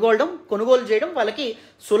భూములు కొనుగోలు చేయడం వాళ్ళకి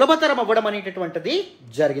సులభతరం అవ్వడం అనేటటువంటిది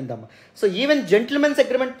జరిగిందమ్మా. సో ఈవెన్ జెంటిల్మెన్స్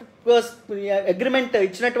అగ్రిమెంట్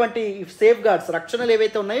ఇచ్చినటువంటి సేఫ్ గార్డ్స్, రక్షణలు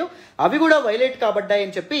ఏవైతే ఉన్నాయో అవి కూడా వైలేట్ కాబడ్డాయి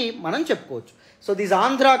అని చెప్పి మనం చెప్పుకోవచ్చు. సో దీస్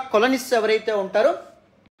ఆంధ్ర కొలనిస్ట్స్ ఎవరైతే ఉంటారో,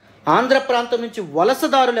 ఆంధ్ర ప్రాంతం నుంచి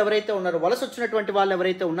వలసదారులు ఎవరైతే ఉన్నారో, వలస వచ్చినటువంటి వాళ్ళు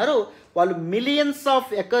ఎవరైతే ఉన్నారో వాళ్ళు millions of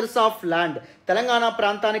acres of land, Telangana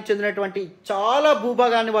ప్రాంతానికి చెందినటువంటి చాలా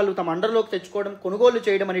భూభాగాన్ని వాళ్ళు తమ అండర్లోకి తెచ్చుకోవడం, కొనుగోలు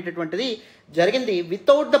చేయడం అనేటటువంటిది జరిగింది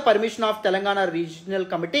without the permission of Telangana regional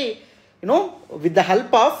committee. With the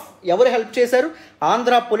help of, ఎవరు హెల్ప్ చేశారు?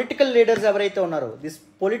 ఆంధ్ర పొలిటికల్ లీడర్స్ ఎవరైతే ఉన్నారో, this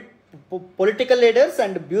political leaders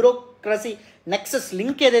and bureaucracy Nexus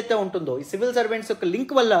link ఏదైతే ఉంటుందో, ఈ సివిల్ సర్వెంట్స్ యొక్క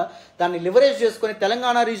లింక్ వల్ల దాన్ని లివరేజ్ చేసుకొని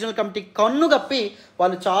తెలంగాణ రీజనల్ కమిటీ కన్నుగప్పి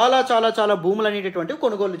వాళ్ళు చాలా చాలా చాలా భూములు అనేటటువంటివి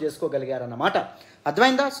కొనుగోలు చేసుకోగలిగారన్నమాట.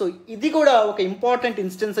 అర్థమైందా? సో ఇది కూడా ఒక ఇంపార్టెంట్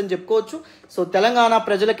ఇన్స్టెన్స్ అని చెప్పుకోవచ్చు. సో తెలంగాణ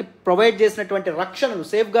ప్రజలకి ప్రొవైడ్ చేసినటువంటి రక్షణలు,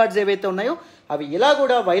 సేఫ్ గార్డ్స్ ఏవైతే ఉన్నాయో అవి ఇలా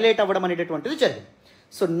కూడా వైలేట్ అవ్వడం అనేటటువంటిది జరిగింది.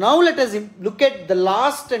 So now let us look at the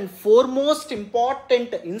last and foremost important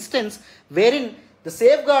instance wherein the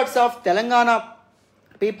safeguards of Telangana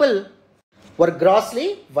people were grossly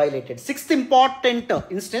violated. Sixth important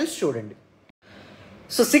instance చూడండి.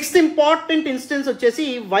 సో సిక్స్త్ ఇంపార్టెంట్ ఇన్స్టెన్స్ వచ్చేసి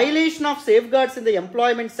violation of safe guards in the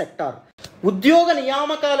employment sector. ఉద్యోగ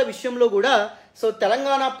నియామకాల విషయంలో కూడా so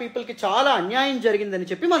Telangana పీపుల్కి చాలా అన్యాయం జరిగిందని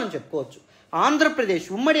చెప్పి మనం చెప్పుకోవచ్చు. ఆంధ్రప్రదేశ్,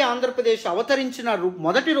 ఉమ్మడి ఆంధ్రప్రదేశ్ అవతరించిన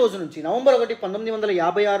మొదటి రోజు నుంచి నవంబర్ 1,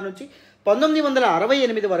 1956 నుంచి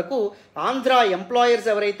 1968 వరకు ఆంధ్ర ఎంప్లాయర్స్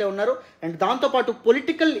ఎవరైతే ఉన్నారో అండ్ దాంతోపాటు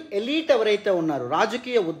పొలిటికల్ ఎలీట్ ఎవరైతే ఉన్నారో,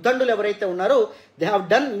 రాజకీయ ఉద్దండులు ఎవరైతే ఉన్నారో, they have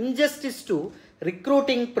done injustice to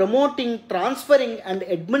recruiting, promoting, transferring and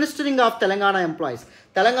administering of Telangana employees.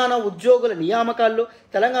 Telangana ఉద్యోగుల నియామకాల్లో,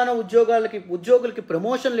 తెలంగాణ ఉద్యోగులకి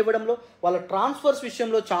ప్రమోషన్లు ఇవ్వడంలో, వాళ్ళ ట్రాన్స్ఫర్స్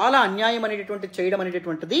విషయంలో చాలా అన్యాయం చేయడం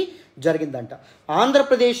అనేటటువంటిది జరిగిందంట.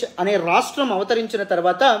 ఆంధ్రప్రదేశ్ అనే రాష్ట్రం అవతరించిన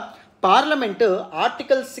తర్వాత పార్లమెంటు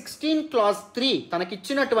ఆర్టికల్ 16 క్లాజ్ 3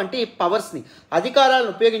 తనకిచ్చినటువంటి పవర్స్ని,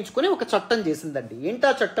 అధికారాలను ఉపయోగించుకొని ఒక చట్టం చేసిందండి.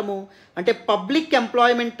 ఏంటా చట్టము అంటే public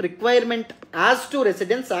employment requirement as to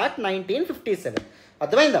residence act 1957.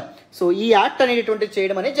 అర్థమైందా? సో ఈ యాక్ట్ అనేటువంటి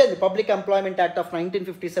చేయడం అనేది జరిగింది, పబ్లిక్ ఎంప్లాయ్మెంట్ యాక్ట్ ఆఫ్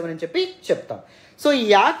 1957 అని చెప్పి చెప్తాం. సో ఈ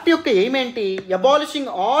యాక్ట్ యొక్క ఎయిమ్ ఏంటి? Abolishing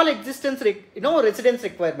all existence residence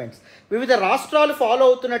requirements. వివిధ రాష్ట్రాలు ఫాలో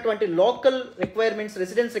అవుతున్నటువంటి లోకల్ రిక్వైర్మెంట్స్,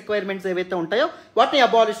 రెసిడెన్స్ రిక్వైర్మెంట్స్ ఏవైతే ఉంటాయో వాటిని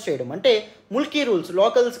అబాలిష్ చేయడం. అంటే ముల్కీ రూల్స్,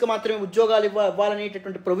 లోకల్స్కి మాత్రమే ఉద్యోగాలు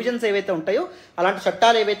ఇవ్వాలనేటటువంటి ప్రొవిజన్స్ ఏవైతే ఉంటాయో, అలాంటి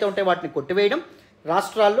చట్టాలు ఏవైతే ఉంటాయో వాటిని కొట్టివేయడం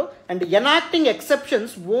రాష్ట్రాల్లో. And enacting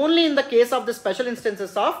exceptions only in the case of the special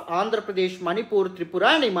instances of Andhra Pradesh, Manipur, Tripura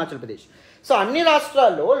and Himachal Pradesh. So అన్ని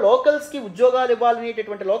రాష్ట్రాల్లో లోకల్స్కి ఉద్యోగాలు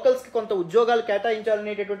ఇవ్వాలనేటటువంటి, లోకల్స్కి కొంత ఉద్యోగాలు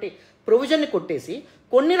కేటాయించాలనేటటువంటి ప్రొవిజన్ని కొట్టేసి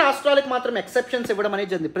కొన్ని రాష్ట్రాలకు మాత్రం ఎక్సెప్షన్స్ ఇవ్వడం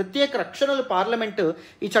అనేది జరిగింది. ప్రత్యేక రక్షణలు పార్లమెంటు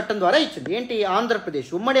ఈ చట్టం ద్వారా ఇచ్చింది. ఏంటి?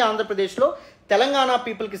 ఆంధ్రప్రదేశ్, ఉమ్మడి ఆంధ్రప్రదేశ్లో తెలంగాణ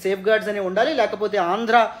పీపుల్కి సేఫ్ గార్డ్స్ అనేవి ఉండాలి, లేకపోతే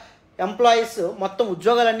ఆంధ్ర ఎంప్లాయీస్ మొత్తం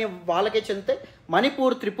ఉద్యోగాలన్నీ వాళ్ళకే చెందితే.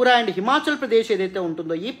 మణిపూర్, త్రిపుర అండ్ హిమాచల్ ప్రదేశ్ ఏదైతే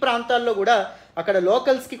ఉంటుందో ఈ ప్రాంతాల్లో కూడా అక్కడ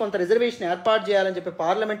లోకల్స్కి కొంత రిజర్వేషన్ ఏర్పాటు చేయాలని చెప్పి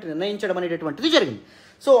పార్లమెంట్ నిర్ణయించడం అనేటటువంటిది జరిగింది.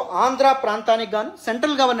 సో ఆంధ్ర ప్రాంతానికి గాను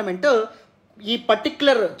సెంట్రల్ గవర్నమెంట్ ఈ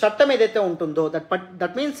పర్టిక్యులర్ చట్టం ఏదైతే ఉంటుందో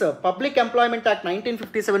that means public employment act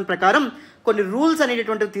 1957 ప్రకారం కొన్ని రూల్స్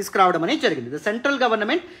అనేటటువంటివి తీసుకురావడం అనేది జరిగింది. The central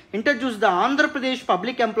government introduce the Andhra Pradesh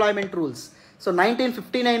public employment rules. So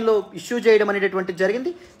 1959లో issue చేయడం అనేటటువంటిది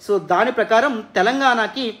జరిగింది. సో దాని ప్రకారం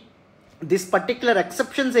తెలంగాణకి దిస్ పర్టిక్యులర్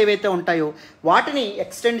ఎక్సెప్షన్స్ ఏవైతే ఉంటాయో వాటిని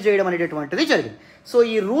ఎక్స్టెండ్ చేయడం అనేటటువంటిది జరిగింది. సో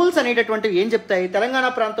ఈ రూల్స్ అనేటటువంటివి ఏం చెప్తాయి? తెలంగాణ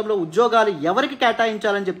ప్రాంతంలో ఉద్యోగాలు ఎవరికి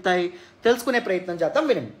కేటాయించాలని చెప్తాయి? తెలుసుకునే ప్రయత్నం చేద్దాం,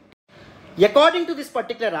 వినండి. According to this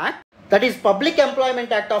particular act, that is Public Employment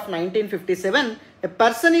Act of 1957, a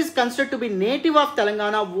person is considered to be native of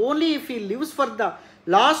Telangana only if he lives for the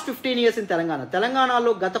last 15 years in Telangana.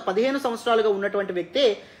 తెలంగాణలో గత 15 సంవత్సరాలుగా ఉన్నటువంటి వ్యక్తే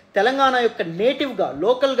తెలంగాణ యొక్క నేటివ్గా,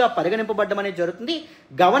 లోకల్గా పరిగణింపబడ్డం అనేది జరుగుతుంది.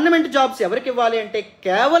 గవర్నమెంట్ జాబ్స్ ఎవరికి ఇవ్వాలి అంటే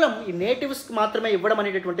కేవలం ఈ నేటివ్స్కి మాత్రమే ఇవ్వడం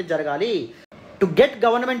అనేటటువంటి జరగాలి. To get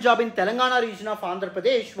government job in Telangana reason of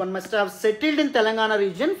Andhra Pradesh, one must have settled in Telangana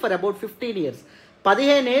reason for about 15 years.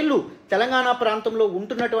 15 ఏళ్ళు తెలంగాణ ప్రాంతంలో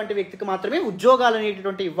ఉంటున్నటువంటి వ్యక్తికి మాత్రమే ఉద్యోగాలు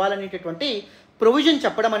అనేటటువంటి ఇవ్వాలనేటటువంటి ప్రొవిజన్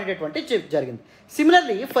చెప్పడం అనేటటువంటి జరిగింది.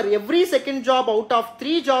 Similarly for every second job out of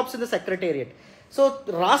 3 jobs in the secretariat. So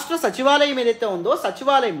రాష్ట్ర సచివాలయం ఏదైతే ఉందో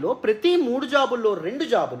సచివాలయంలో ప్రతి 3 జాబుల్లో 2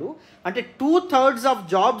 జాబులు అంటే 2/3 ఆఫ్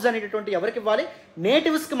జాబ్స్ అనేటటువంటి ఎవరికి ఇవ్వాలి?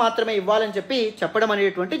 నేటివ్స్కి మాత్రమే ఇవ్వాలని చెప్పి చెప్పడం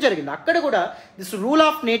అనేటువంటి జరిగింది. అక్కడ కూడా this rule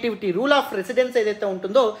of nativity, rule of residence ఏదైతే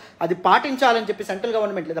ఉంటుందో అది పాటించాలని చెప్పి సెంట్రల్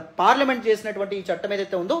గవర్నమెంట్ లేదా పార్లమెంట్ చేసినటువంటి ఈ చట్టం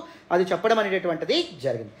ఏదైతే ఉందో అది చెప్పడం అనేటటువంటిది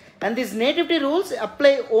జరిగింది. And this nativity rules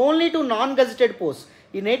apply only to non gazetted post.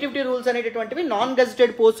 ఈ నేటివిటీ రూల్స్ అనేటటువంటివి నాన్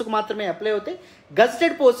గెజిటెడ్ పోస్ట్కు మాత్రమే అప్లై అవుతాయి,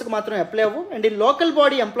 గెజిటెడ్ పోస్ట్కు మాత్రమే అప్లై అవ్వు. And in local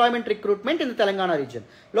body employment recruitment in Telangana reason.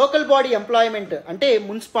 Local body employment అంటే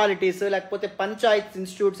మున్సిపాలిటీస్ లేకపోతే పంచాయత్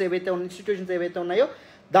ఇన్స్టిట్యూషన్స్ ఏవైతే ఉన్నాయో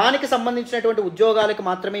దానికి సంబంధించినటువంటి ఉద్యోగాలకు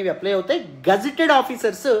మాత్రమే ఇవి అప్లై అవుతాయి. గెజిటెడ్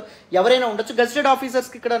ఆఫీసర్స్ ఎవరైనా ఉండొచ్చు. గెజిటెడ్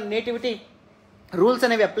ఆఫీసర్స్కి ఇక్కడ నేటివిటీ రూల్స్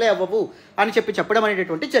అనేవి అప్లై అవ్వవు అని చెప్పడం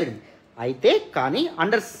అనేటటువంటి జరిగింది. అయితే కానీ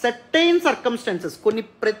అండర్ సర్టైన్ సర్కమ్స్టాన్సెస్, కొన్ని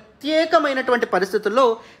ప్రత్యేకమైనటువంటి పరిస్థితుల్లో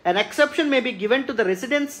an exception may be given to the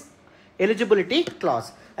residence eligibility class.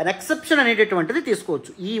 An exception అనేటటువంటిది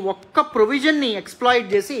తీసుకోవచ్చు. ఈ ఒక్క ప్రొవిజన్ని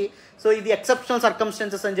ఎక్స్ప్లాయిట్ చేసి, సో ఇది ఎక్సెప్షనల్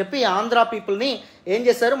సర్కమ్స్టాన్సెస్ అని చెప్పి ఆంధ్ర పీపుల్ని ఏం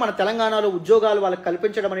చేశారు, మన తెలంగాణలో ఉద్యోగాలు వాళ్ళకి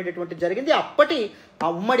కల్పించడం అనేటటువంటి జరిగింది. అప్పటి ఆ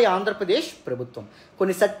ఉమ్మడి ఆంధ్రప్రదేశ్ ప్రభుత్వం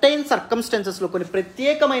కొన్ని సర్టైన్ సర్కమ్స్టాన్సెస్లో, కొన్ని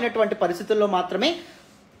ప్రత్యేకమైనటువంటి పరిస్థితుల్లో మాత్రమే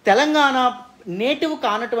తెలంగాణ నేటివ్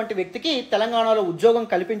కానటువంటి వ్యక్తికి తెలంగాణలో ఉద్యోగం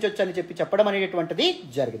కల్పించవచ్చు అని చెప్పడం అనేటటువంటిది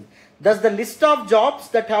జరిగింది. దస్ the list of jobs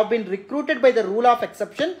that have been recruited by the rule of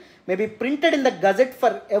exception may be printed in the gazette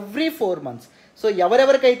for every 4 months. So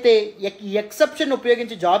ఎవరెవరికైతే ఈ ఎక్సెప్షన్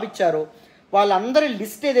ఉపయోగించి జాబ్ ఇచ్చారో వాళ్ళందరి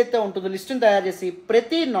లిస్ట్ ఏదైతే ఉంటుందో లిస్టుని తయారు చేసి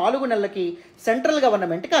ప్రతి 4 నెలలకి సెంట్రల్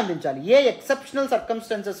గవర్నమెంట్కి అందించాలి. ఏ ఎక్సెప్షనల్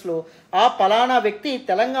సర్కమ్స్టాన్సెస్లో ఆ పలానా వ్యక్తి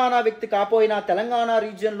తెలంగాణ వ్యక్తి కాపోయినా తెలంగాణ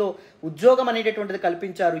రీజియన్లో ఉద్యోగం అనేటటువంటిది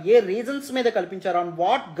కల్పించారు, ఏ రీజన్స్ మీద కల్పించారు, on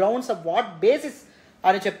what grounds of what basis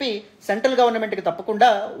అని చెప్పి సెంట్రల్ గవర్నమెంట్కి తప్పకుండా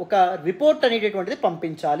ఒక రిపోర్ట్ అనేటటువంటిది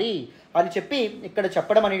పంపించాలి అని చెప్పి ఇక్కడ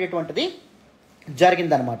చెప్పడం అనేటటువంటిది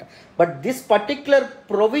జరిగిందనమాట. But this particular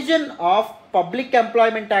provision of public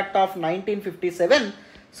employment act of 1957,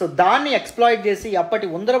 so దాన్ని ఎక్స్ప్లాయిట్ చేసి అప్పటి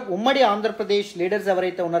ఉమ్మడి ఆంధ్రప్రదేశ్ లీడర్స్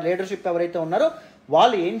ఎవరైతే ఉన్నారో, లీడర్షిప్ ఎవరైతే ఉన్నారో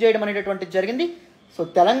వాళ్ళు ఏం చేయడం అనేటటువంటిది జరిగింది. సో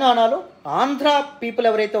తెలంగాణలో ఆంధ్ర పీపుల్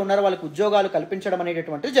ఎవరైతే ఉన్నారో వాళ్ళకి ఉద్యోగాలు కల్పించడం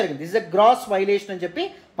అనేటటువంటిది జరిగింది. This is a gross violation అని చెప్పి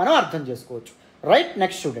మనం అర్థం చేసుకోవచ్చు. రైట్,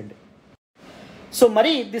 నెక్స్ట్ చూడండి. సో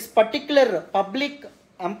మరి this particular public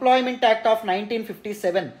employment act of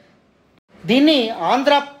 1957 దీన్ని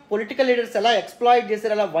ఆంధ్ర పొలిటికల్ లీడర్స్ ఎలా ఎక్స్ప్లాయిట్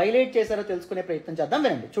చేశారో, ఎలా వైలేట్ చేశారో తెలుసుకునే ప్రయత్నం చేద్దాం.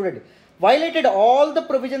 వినండి, చూడండి. Violated all the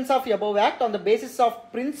provisions of above act on the basis of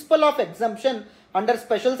principal of exemption under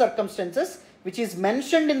special circumstances which is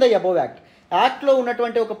mentioned in the above act. యాక్ట్లో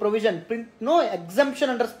ఉన్నటువంటి ఒక provision no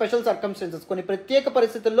exemption under special circumstances, కొన్ని ప్రత్యేక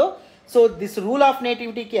పరిస్థితుల్లో so this rule of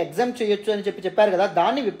నేటివిటీకి exam చేయొచ్చు అని చెప్పారు కదా,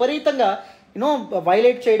 దాన్ని విపరీతంగా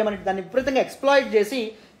వైలేట్ చేయడం అనేది, దాన్ని విపరీతంగా ఎక్స్ప్లాయిట్ చేసి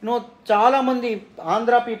చాలామంది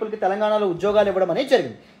ఆంధ్ర పీపుల్కి తెలంగాణలో ఉద్యోగాలు ఇవ్వడం అనేది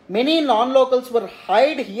జరిగింది. Many non locals were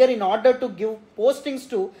hide here in order to give postings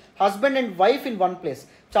to husband and wife in one place.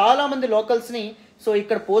 చాలామంది లోకల్స్ని సో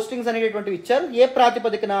ఇక్కడ పోస్టింగ్స్ అనేటటువంటివి ఇచ్చారు. ఏ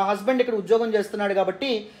ప్రాతిపదికన? హస్బెండ్ ఇక్కడ ఉద్యోగం చేస్తున్నాడు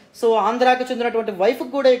కాబట్టి సో ఆంధ్రాకి చెందినటువంటి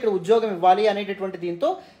వైఫ్కి కూడా ఇక్కడ ఉద్యోగం ఇవ్వాలి అనేటటువంటి దీంతో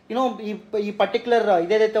ఈ పర్టికులర్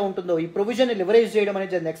ఇదేదైతే ఉంటుందో ఈ ప్రొవిజన్ని లివరేజ్ చేయడం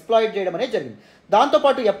అనేది జరిగింది, ఎక్స్ప్లాయిట్ చేయడం అనేది జరిగింది.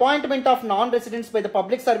 దాంతోపాటు appointment of non residents by the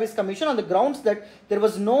public service commission on the grounds that there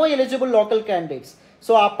was no eligible local candidates.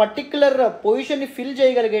 So ఆ particular పొజిషన్ని fill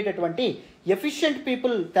చేయగలిగేటటువంటి efficient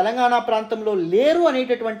people Telangana ప్రాంతంలో లేరు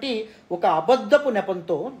అనేటటువంటి ఒక అబద్ధపు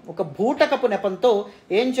నెపంతో, ఒక బూటకపు నెపంతో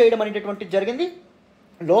ఏం చేయడం అనేటటువంటి జరిగింది.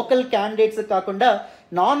 లోకల్ క్యాండిడేట్స్ కాకుండా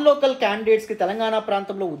నాన్ లోకల్ క్యాండిడేట్స్కి తెలంగాణ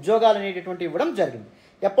ప్రాంతంలో ఉద్యోగాలు అనేటటువంటి ఇవ్వడం జరిగింది.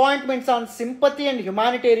 Appointments on sympathy and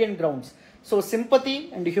humanitarian grounds. So sympathy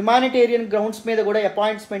and humanitarian grounds మీద కూడా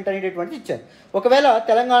అపాయింట్మెంట్ అనేటటువంటిది ఇచ్చారు. ఒకవేళ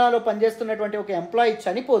తెలంగాణలో పనిచేస్తున్నటువంటి ఒక ఎంప్లాయీ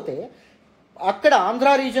చనిపోతే అక్కడ ఆంధ్ర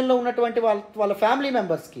రీజన్లో ఉన్నటువంటి వాళ్ళ ఫ్యామిలీ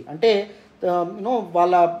మెంబర్స్కి, అంటే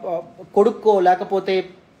వాళ్ళ కొడుక్కో లేకపోతే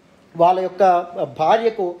వాళ్ళ యొక్క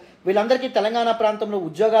భార్యకు, వీళ్ళందరికీ తెలంగాణ ప్రాంతంలో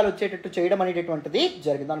ఉద్యోగాలు వచ్చేటట్టు చేయడం అనేటటువంటిది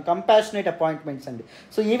జరిగింది. దాని కంపాషనేట్ అపాయింట్మెంట్స్ అండి.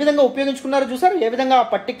 సో ఈ విధంగా ఉపయోగించుకున్నారు. చూసారు ఏ విధంగా ఆ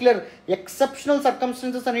పర్టిక్యులర్ ఎక్సెప్షనల్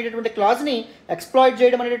సర్కమ్స్టెన్సెస్ అనేటటువంటి క్లాజ్ని ఎక్స్ప్లాయిట్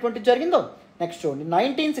చేయడం అనేటువంటిది జరిగిందో. నెక్స్ట్ చూడండి,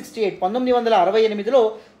 1968 1968లో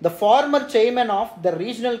the former chairman of the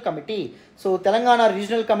regional committee. So Telangana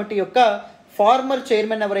regional committee యొక్క ఫార్మర్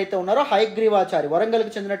చైర్మన్ ఎవరైతే ఉన్నారో హయగ్రీవాచారి,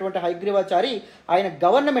 వరంగల్కి చెందినటువంటి హయగ్రీవాచారి, ఆయన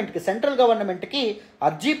గవర్నమెంట్కి, సెంట్రల్ గవర్నమెంట్కి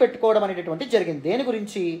అర్జీ పెట్టుకోవడం అనేటటువంటి జరిగింది. దేని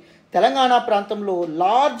గురించి? తెలంగాణ ప్రాంతంలో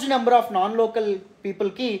large number of non local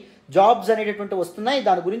పీపుల్కి జాబ్స్ అనేటటువంటి వస్తున్నాయి,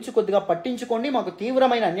 దాని గురించి కొద్దిగా పట్టించుకోండి, మాకు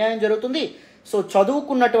తీవ్రమైన అన్యాయం జరుగుతుంది. సో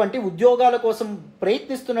చదువుకున్నటువంటి ఉద్యోగాల కోసం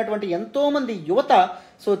ప్రయత్నిస్తున్నటువంటి ఎంతోమంది యువత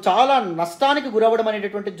సో చాలా నష్టానికి గురవ్వడం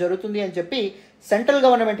అనేటటువంటి జరుగుతుంది అని చెప్పి సెంట్రల్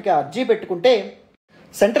గవర్నమెంట్కి అర్జీ పెట్టుకుంటే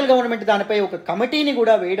సెంట్రల్ గవర్నమెంట్ దానిపై ఒక కమిటీని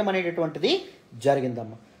కూడా వేయడం అనేటటువంటిది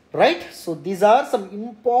జరిగిందమ్మా. Right, so these are some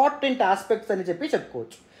important aspects అని చెప్పి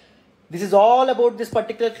చెప్పుకోవచ్చు. This is all about this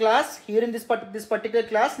particular class. Here in this particular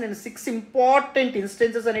class నేను 6 ఇంపార్టెంట్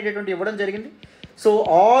ఇన్స్టెన్సెస్ అనేటటువంటి ఇవ్వడం జరిగింది. So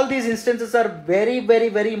all these instances are very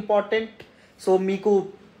very very important. So మీకు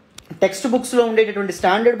text బుక్స్లో ఉండేటటువంటి,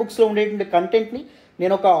 స్టాండర్డ్ బుక్స్లో ఉండేటువంటి కంటెంట్ని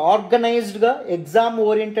నేను ఒక ఆర్గనైజ్డ్గా, ఎగ్జామ్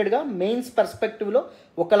ఓరియంటెడ్గా, మెయిన్స్ పర్స్పెక్టివ్లో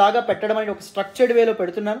ఒకలాగా పెట్టడం అనేది ఒక స్ట్రక్చర్డ్ వేలో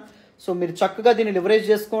పెడుతున్నాను. సో మీరు చక్కగా దీన్ని లివరేజ్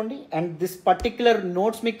చేసుకోండి. అండ్ దిస్ పర్టిక్యులర్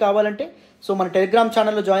నోట్స్ మీకు కావాలంటే సో మన టెలిగ్రామ్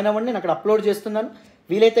ఛానల్లో జాయిన్ అవ్వండి, నేను అక్కడ అప్లోడ్ చేస్తున్నాను.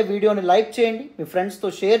 వీలైతే వీడియోని లైక్ చేయండి, మీ ఫ్రెండ్స్తో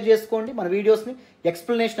షేర్ చేసుకోండి, మన వీడియోస్ని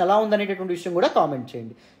ఎక్స్ప్లెనేషన్ ఎలా ఉందనేటటువంటి విషయం కూడా కామెంట్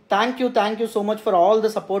చేయండి. Thank you so much for all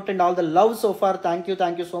the support and all the love so far. Thank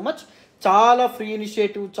you so much. చాలా ఫ్రీ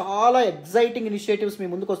ఇనిషియేటివ్, చాలా ఎగ్జైటింగ్ ఇనిషియేటివ్స్ మీ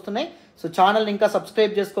ముందుకు వస్తున్నాయి. సో ఛానల్ని ఇంకా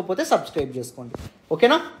సబ్స్క్రైబ్ చేసుకోకపోతే సబ్స్క్రైబ్ చేసుకోండి.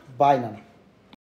 ఓకేనా? బాయ్ నాన్న.